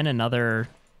there been another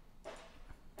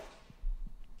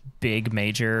big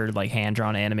major like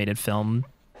hand-drawn animated film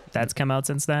that's come out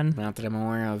since then? Not that I'm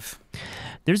aware of.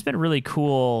 There's been really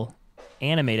cool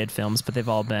animated films, but they've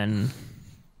all been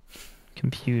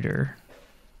computer.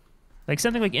 Like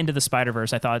something like Into the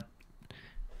Spider-Verse, I thought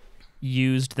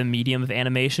used the medium of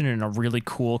animation in a really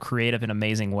cool, creative, and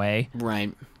amazing way.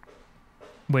 Right.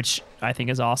 Which I think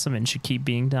is awesome and should keep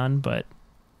being done, but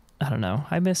I don't know.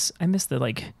 I miss the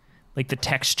like the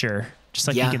texture. Just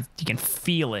like you can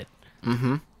feel it.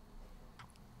 Mm-hmm.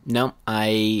 No,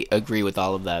 I agree with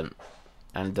all of that,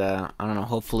 and I don't know.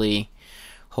 Hopefully,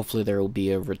 there will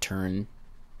be a return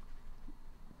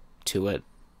to it,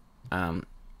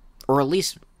 or at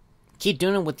least keep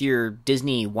doing it with your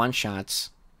Disney one shots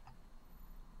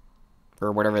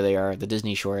or whatever they are, the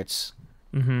Disney shorts.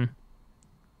 Mm-hmm.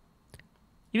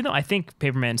 Even though I think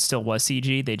Paperman still was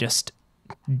CG, they just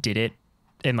did it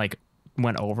and like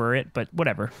went over it. But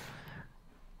whatever.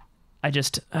 I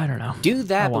don't know. Do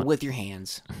that, but with your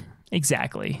hands.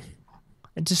 Exactly.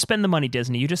 And just spend the money,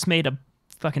 Disney. You just made a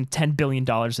fucking $10 billion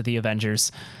of the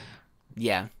Avengers.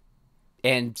 Yeah.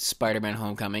 And Spider-Man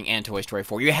Homecoming and Toy Story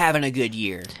 4. You're having a good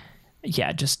year.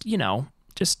 Yeah, just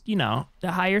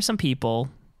hire some people,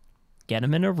 get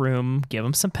them in a room, give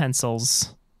them some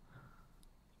pencils,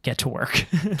 get to work.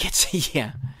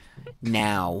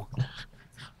 Now.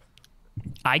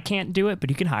 I can't do it, but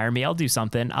you can hire me. I'll do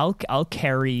something. I'll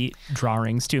carry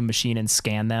drawings to a machine and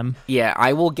scan them. Yeah,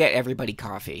 I will get everybody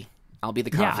coffee. I'll be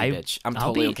the coffee bitch. I'm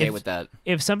totally okay with that.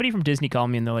 If somebody from Disney called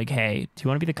me and they're like, "Hey, do you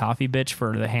want to be the coffee bitch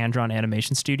for the hand-drawn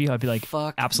animation studio?" I'd be like,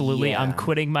 "Fuck, absolutely. yeah. I'm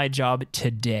quitting my job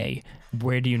today.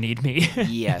 Where do you need me?"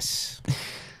 Yes.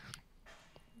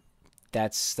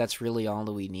 That's really all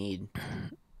that we need.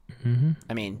 Mm-hmm.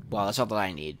 I mean, well, that's all that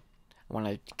I need. I want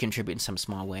to contribute in some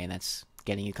small way, and that's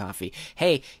getting you coffee.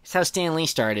 Hey, it's how Stan Lee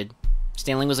started.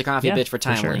 Stan Lee was a coffee bitch for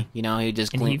Timely. Sure. He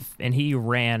just cleaned. And he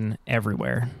ran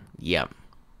everywhere. Yep.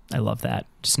 I love that.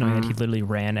 Just knowing that he literally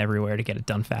ran everywhere to get it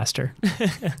done faster.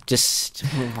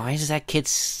 Why does that kid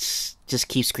just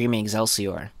keep screaming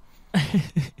Excelsior?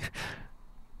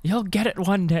 You'll get it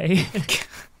one day.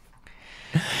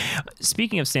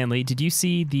 Speaking of Stan Lee, did you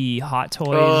see the Hot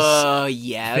Toys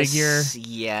figure?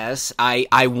 Yes.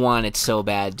 I want it so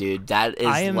bad, dude. That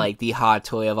is like the hot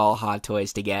toy of all hot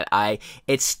toys to get.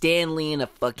 It's Stan Lee in a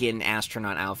fucking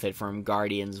astronaut outfit from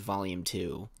Guardians Volume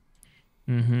 2.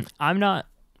 Mm-hmm. I'm not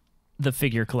the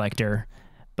figure collector,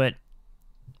 but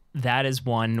that is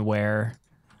one where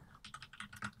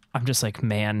I'm just like,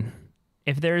 man,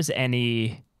 if there's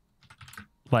any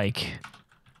like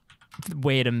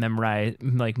way to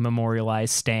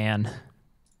memorialize Stan.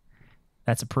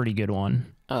 That's a pretty good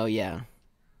one. Oh yeah.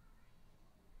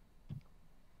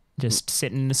 Just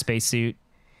sitting in a spacesuit,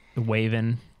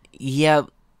 waving. Yep.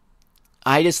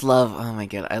 I just love. Oh my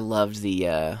god, I loved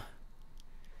the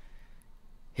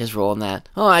his role in that.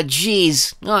 Oh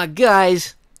jeez. Oh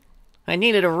guys, I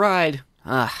needed a ride.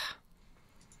 Ah.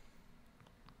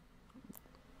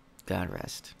 God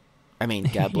rest. I mean,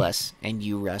 God bless, and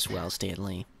you rest well, Stan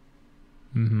Lee.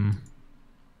 Mm-hmm.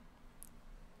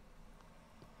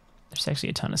 There's actually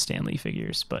a ton of Stan Lee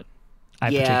figures, but I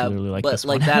particularly like this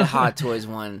one. Like that Hot Toys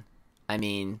one, I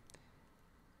mean,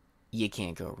 you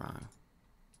can't go wrong.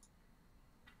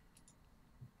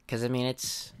 Because I mean,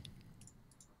 it's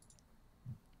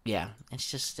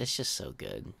just so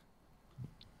good.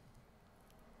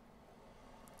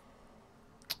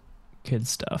 Good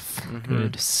stuff. Mm-hmm.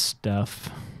 Good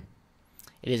stuff.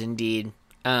 It is indeed.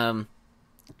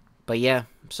 But yeah.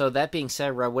 So that being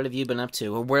said, Rob, what have you been up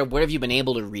to, or what have you been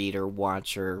able to read or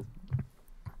watch or?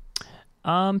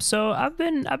 So I've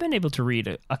been able to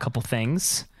read a couple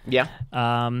things. Yeah.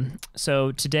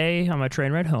 So today on my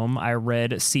train ride home, I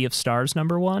read Sea of Stars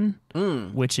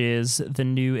 #1, which is the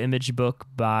new Image book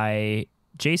by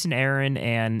Jason Aaron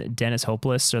and Dennis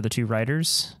Hopeless are the two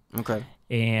writers. Okay.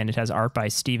 And it has art by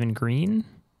Stephen Green,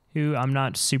 who I'm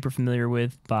not super familiar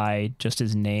with by just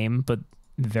his name, but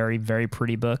very, very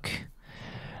pretty book.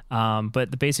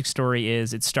 But the basic story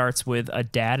is it starts with a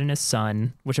dad and his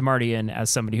son, which I'm already in as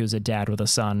somebody who's a dad with a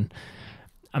son.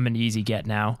 I'm an easy get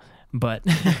now. But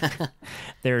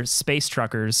they're space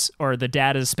truckers, or the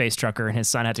dad is a space trucker and his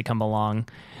son had to come along.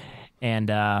 And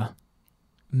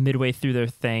midway through their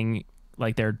thing,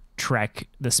 like their trek,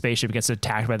 the spaceship gets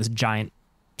attacked by this giant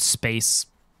space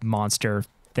monster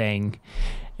thing.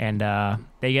 And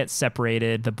they get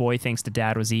separated. The boy thinks the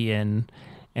dad was eaten.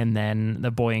 And then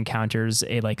the boy encounters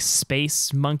a like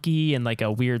space monkey and like a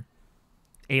weird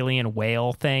alien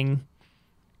whale thing.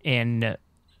 And it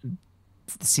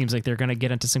seems like they're going to get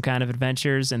into some kind of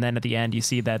adventures. And then at the end, you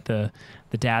see that the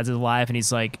dad's alive and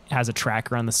he's like, has a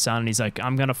tracker on the son. And he's like,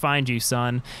 I'm going to find you,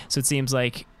 son. So it seems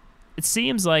like it's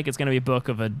going to be a book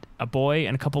of a boy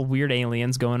and a couple weird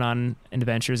aliens going on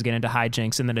adventures, getting into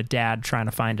hijinks, and then a dad trying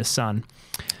to find his son.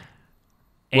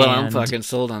 Well, I'm fucking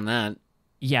sold on that.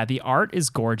 Yeah, the art is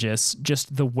gorgeous.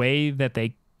 Just the way that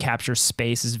they capture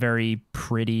space is very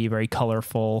pretty, very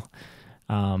colorful.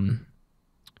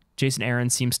 Jason Aaron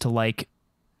seems to like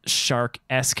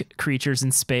shark-esque creatures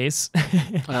in space.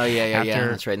 Oh, yeah.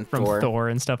 That's right. From Thor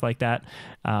and stuff like that.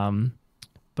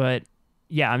 But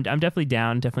yeah, I'm definitely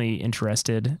down, definitely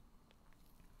interested.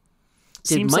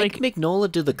 Did Mike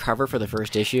Mignola do the cover for the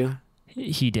first issue?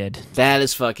 He did. That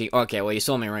is fucking... Okay, well, you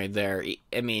sold me right there.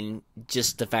 I mean,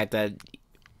 just the fact that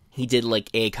he did like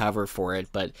a cover for it,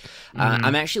 but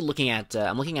I'm actually looking at it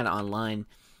online.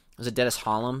 Was it Dennis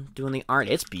Hollum doing the art?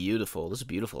 It's beautiful. This is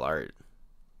beautiful art.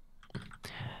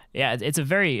 Yeah, it's a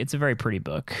very pretty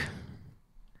book.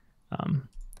 Let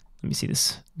me see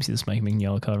this. Let me see this Mike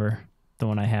Mignola cover. The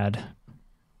one I had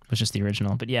was just the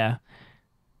original, but yeah,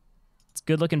 it's a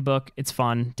good looking book. It's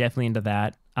fun. Definitely into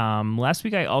that. Last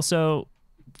week I also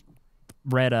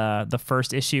read the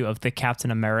first issue of the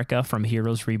Captain America from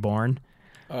Heroes Reborn.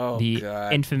 Oh, the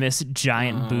God. infamous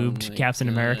giant boobed Captain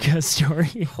America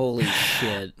story. Holy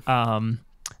shit.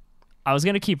 I was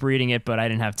going to keep reading it, but I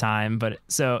didn't have time. But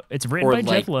so it's written by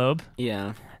Jeff Loeb.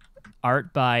 Yeah.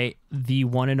 Art by the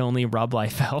one and only Rob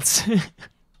Liefeld.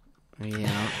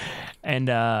 Yeah. And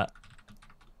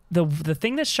the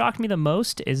thing that shocked me the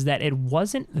most is that it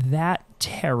wasn't that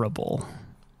terrible.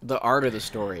 The art or the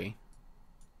story?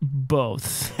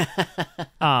 Both.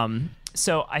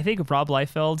 So I think Rob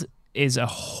Liefeld is a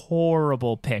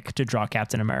horrible pick to draw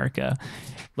Captain America.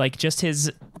 Like just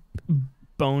his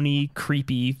bony,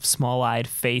 creepy, small-eyed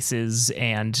faces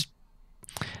and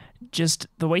just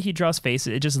the way he draws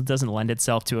faces, it just doesn't lend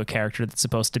itself to a character that's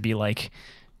supposed to be like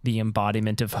the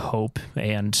embodiment of hope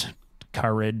and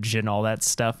courage and all that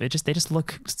stuff. They just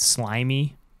look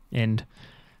slimy and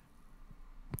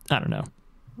I don't know.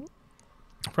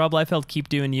 Rob Liefeld, keep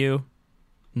doing you.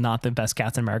 Not the best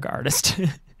Captain America artist.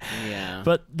 Yeah.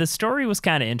 But the story was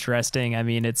kind of interesting. I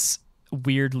mean, it's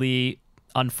weirdly,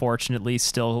 unfortunately,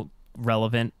 still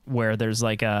relevant where there's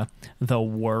like the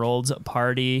world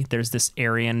party. There's this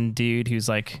Aryan dude who's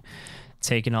like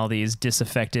taking all these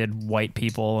disaffected white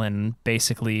people and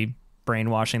basically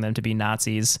brainwashing them to be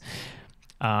Nazis.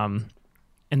 And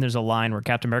there's a line where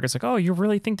Captain America's like, "Oh, you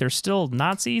really think there's still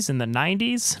Nazis in the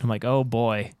 90s?" I'm like, "Oh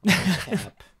boy."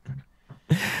 Cap.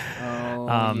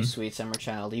 Oh, you sweet summer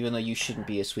child, even though you shouldn't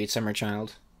be a sweet summer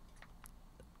child.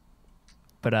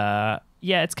 But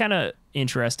yeah, it's kind of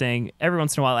interesting. Every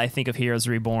once in a while, I think of Heroes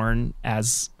Reborn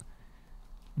as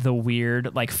the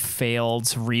weird, like, failed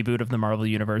reboot of the Marvel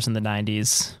Universe in the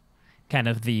 90s. Kind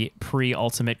of the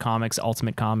pre-Ultimate Comics,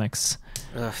 Ultimate Comics.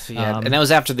 Ugh, yeah, and that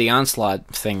was after the Onslaught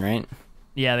thing, right?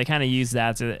 Yeah, they kind of use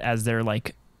that as their,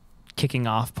 like, kicking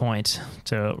off point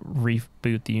to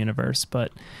reboot the universe.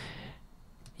 But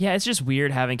yeah, it's just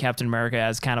weird having Captain America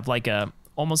as kind of like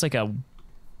almost like a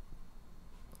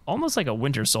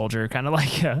Winter Soldier, kind of like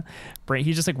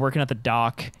he's just like working at the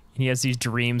dock, and he has these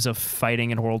dreams of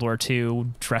fighting in World War II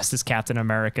dressed as Captain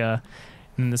America,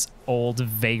 and this old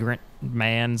vagrant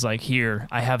man's like, here,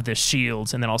 I have this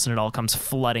shield, and then all of a sudden it all comes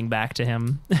flooding back to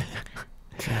him.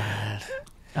 God.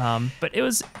 But it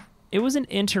was an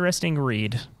interesting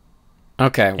read.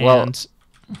 Okay, well, and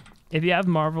if you have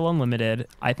Marvel Unlimited,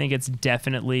 I think it's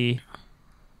definitely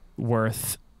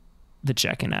worth the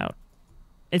checking out.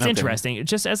 It's interesting,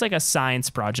 just as like a science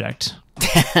project.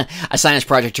 a science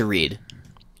project to read.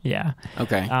 Yeah.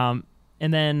 Okay. And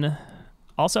then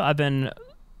also I've been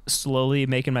slowly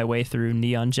making my way through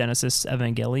Neon Genesis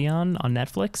Evangelion on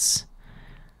Netflix,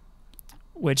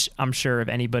 which I'm sure if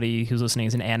anybody who's listening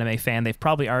is an anime fan, they've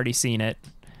probably already seen it.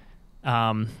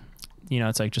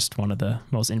 It's like just one of the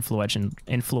most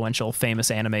influential,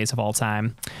 famous animes of all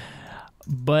time.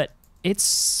 But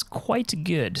it's quite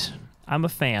good. I'm a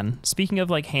fan. Speaking of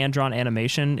like hand-drawn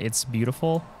animation, it's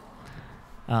beautiful.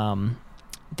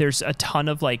 There's a ton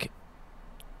of like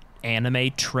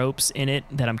anime tropes in it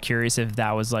that I'm curious if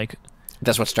that was like...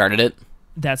 That's what started it?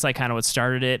 That's like kind of what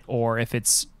started it, or if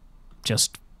it's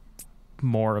just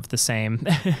more of the same.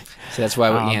 So that's why,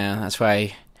 that's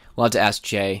why we'll have to ask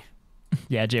Jay.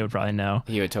 Yeah, Jay would probably know.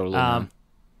 He would totally know.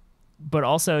 But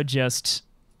also just,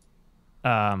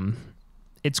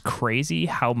 it's crazy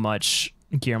how much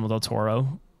Guillermo del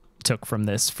Toro took from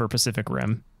this for Pacific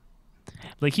Rim.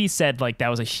 Like he said, like that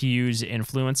was a huge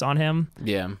influence on him.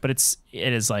 Yeah. But it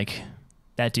is like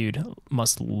that dude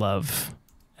must love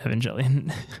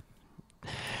Evangelion.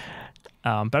 But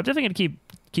I'm definitely gonna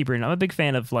keep reading. I'm a big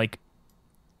fan of like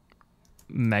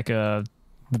mecha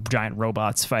giant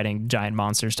robots fighting giant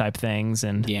monsters type things,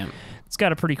 and it's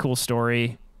got a pretty cool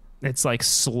story. It's like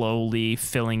slowly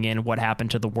filling in what happened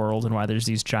to the world and why there's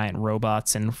these giant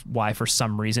robots, and why for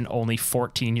some reason only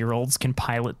 14-year-olds can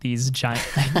pilot these giant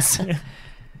things.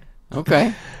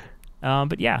 Okay.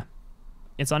 But yeah,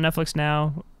 it's on Netflix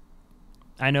now.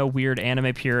 I know weird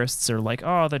anime purists are like,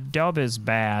 oh, the dub is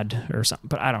bad or something,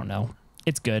 but I don't know.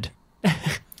 It's good.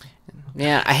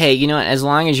 Yeah, hey, you know what? As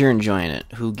long as you're enjoying it,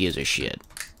 who gives a shit?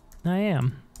 I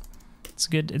am. It's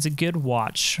good. It's a good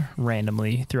watch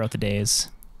randomly throughout the days.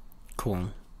 Cool.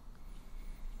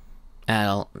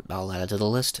 I'll add it to the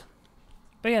list.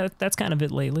 But yeah, that's kind of it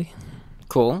lately.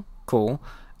 Cool.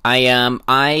 I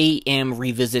am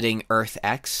revisiting Earth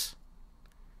X.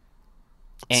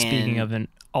 Speaking of an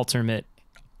alternate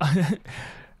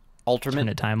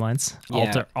timelines.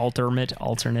 Yeah.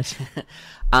 Alternate.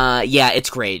 Yeah, it's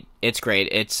great.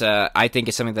 It's I think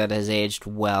it's something that has aged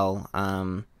well.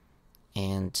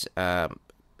 And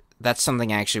that's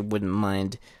something I actually wouldn't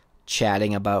mind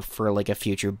chatting about for like a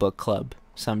future book club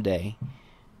someday.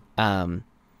 'Cause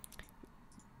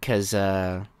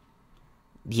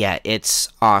yeah, it's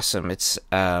awesome. It's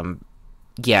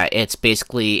it's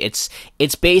basically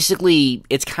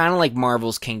it's kind of like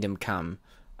Marvel's Kingdom Come.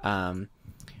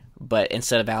 But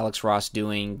instead of Alex Ross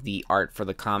doing the art for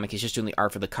the comic, he's just doing the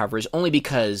art for the covers, only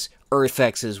because Earth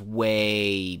X is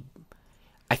way...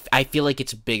 I feel like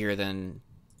it's bigger than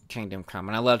Kingdom Come,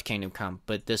 and I loved Kingdom Come,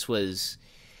 but this was...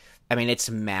 I mean, it's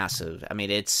massive. I mean,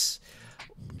 it's...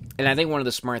 And I think one of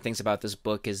the smart things about this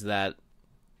book is that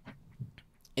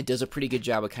it does a pretty good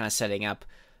job of kind of setting up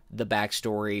the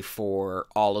backstory for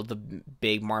all of the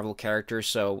big Marvel characters.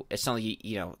 So it's not like,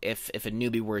 if a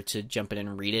newbie were to jump in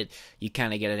and read it, you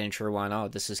kind of get an intro on, oh,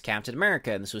 this is Captain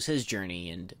America and this was his journey.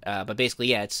 And but basically,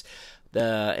 yeah, it's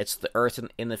the Earth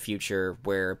in the future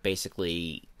where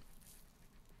basically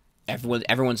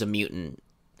everyone's a mutant.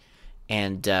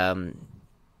 And I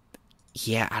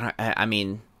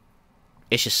mean,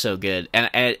 it's just so good. And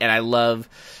I love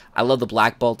the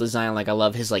Black Bolt design. Like, I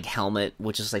love his like helmet,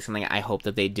 which is like something I hope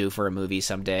that they do for a movie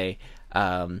someday.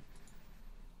 Yeah,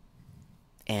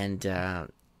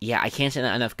 I can't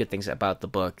say enough good things about the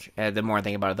book. The more I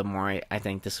think about it, the more I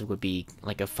think this would be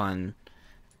like a fun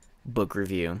book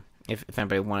review. If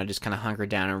anybody want to just kind of hunker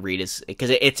down and read it, because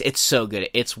it's so good.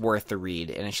 It's worth the read,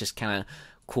 and it's just kind of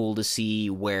cool to see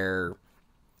where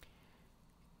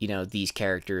these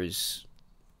characters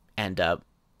end up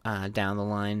down the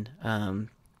line.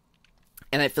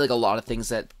 And I feel like a lot of things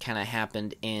that kind of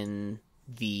happened in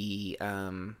the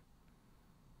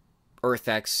Earth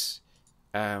X,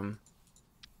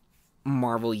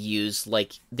 Marvel used,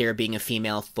 like, there being a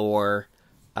female Thor,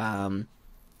 Norman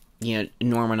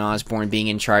Osborn being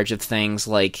in charge of things,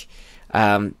 like,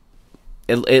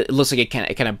 it looks like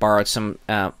it kind of borrowed some,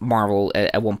 Marvel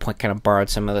at one point kind of borrowed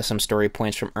some story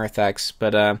points from Earth X,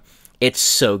 but it's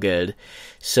so good,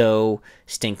 so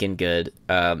stinking good,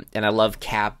 and I love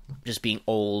Cap just being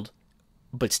old,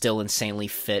 but still insanely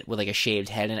fit with like a shaved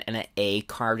head and an A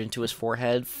carved into his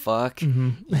forehead. Fuck.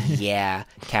 Yeah.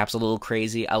 Cap's a little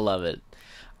crazy. I love it.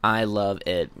 And I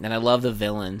love the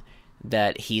villain,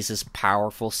 that he's this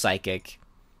powerful psychic.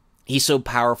 He's so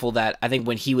powerful that I think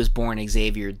when he was born,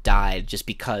 Xavier died just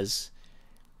because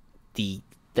the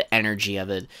energy of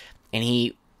it.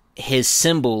 And his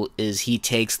symbol is he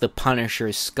takes the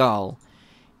Punisher's skull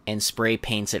and spray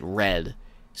paints it red.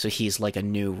 So he's like a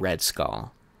new Red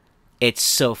Skull. It's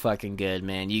so fucking good,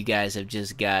 man. You guys have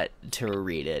just got to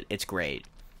read it. It's great.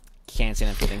 Can't say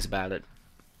enough good things about it.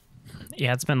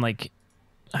 Yeah, it's been like,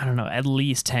 I don't know, at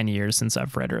least 10 years since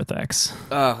I've read Earth X.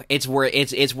 Oh, it's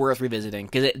worth revisiting,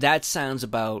 because that sounds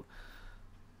about,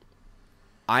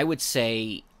 I would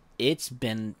say it's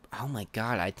been, oh my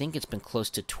god, I think it's been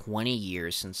close to 20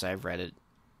 years since I've read it.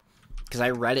 Because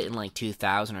I read it in like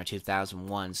 2000 or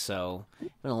 2001, so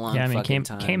it's been a long fucking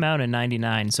time. Came out in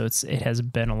 99, so it has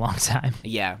been a long time.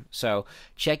 Yeah, so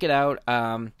check it out.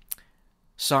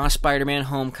 Saw Spider-Man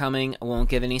Homecoming. I won't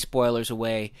give any spoilers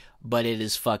away, but it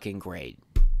is fucking great.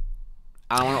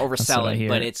 I don't want to oversell it,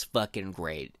 but it's fucking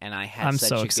great, and I had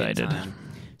such a good time.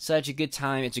 Such a good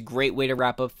time. It's a great way to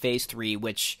wrap up Phase 3,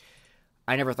 which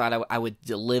I never thought I would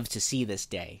live to see this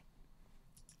day.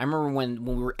 I remember when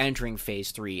we were entering Phase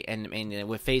 3, and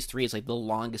with Phase 3, it's like the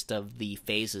longest of the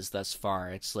phases thus far.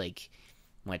 It's like,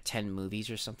 10 movies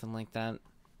or something like that?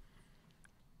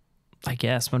 I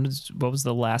guess. What was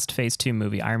the last Phase 2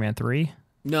 movie? Iron Man 3?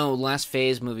 No, last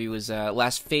Phase 2 movie was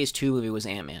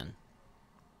Ant-Man.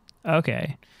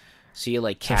 Okay. So you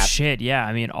like Cap. So shit, yeah.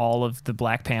 I mean, all of the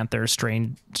Black Panther,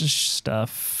 Strange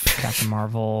stuff, Captain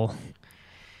Marvel,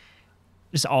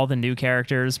 just all the new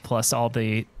characters, plus all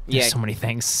the... There's so many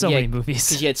things, so many movies.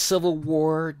 Because you had Civil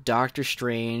War, Doctor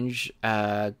Strange,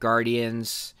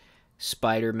 Guardians,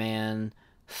 Spider-Man,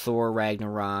 Thor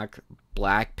Ragnarok,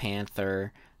 Black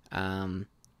Panther,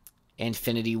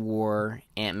 Infinity War,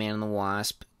 Ant-Man and the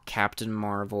Wasp, Captain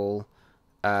Marvel,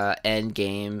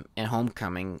 Endgame, and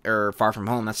Homecoming, or Far From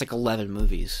Home. That's like 11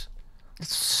 movies.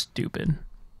 It's stupid.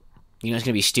 You know what's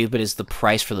going to be stupid is the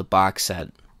price for the box set.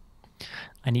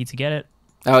 I need to get it.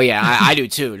 Oh, yeah, I do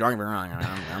too. Don't get me wrong.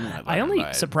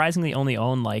 I surprisingly only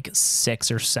own like 6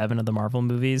 or 7 of the Marvel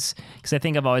movies, because I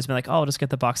think I've always been like, oh, I'll just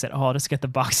get the box set. Oh, I'll just get the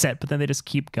box set. But then they just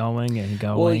keep going and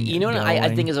going. Well, you know what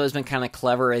I think has always been kind of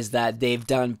clever is that they've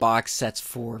done box sets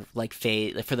for like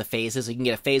for the phases. So you can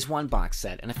get a Phase 1 box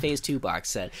set and a Phase 2 box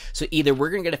set. So either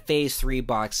we're going to get a Phase 3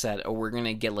 box set, or we're going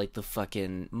to get like the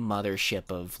fucking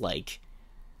mothership of like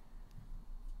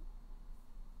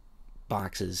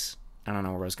boxes. I don't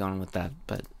know where I was going with that,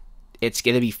 but it's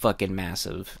going to be fucking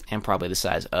massive and probably the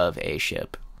size of a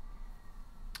ship.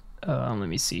 Let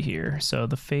me see here. So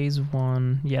the Phase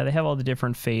 1, yeah, they have all the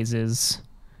different phases.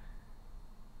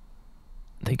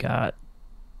 I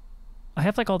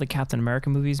have like all the Captain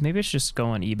America movies. Maybe I should just go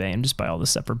on eBay and just buy all the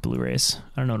separate Blu-rays.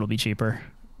 I don't know, it'll be cheaper.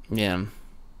 Yeah.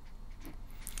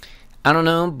 I don't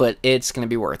know, but it's going to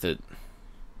be worth it.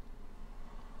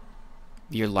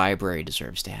 Your library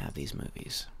deserves to have these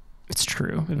movies. It's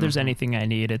true. If there's anything I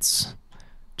need, it's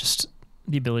just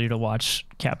the ability to watch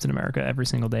Captain America every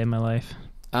single day of my life.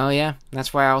 Oh, yeah.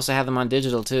 That's why I also have them on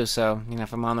digital, too. So,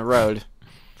 if I'm on the road,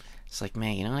 it's like,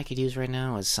 man, what I could use right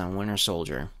now is some Winter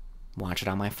Soldier. Watch it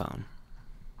on my phone.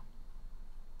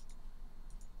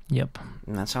 Yep.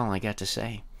 And that's all I got to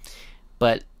say.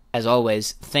 But, as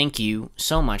always, thank you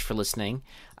so much for listening.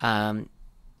 Don't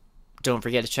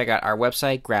forget to check out our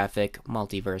website,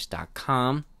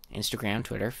 graphicmultiverse.com. Instagram,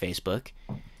 Twitter, Facebook.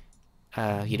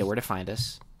 You know where to find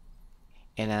us.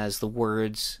 And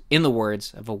in the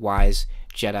words of a wise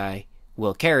Jedi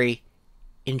will carry,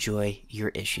 enjoy your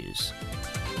issues.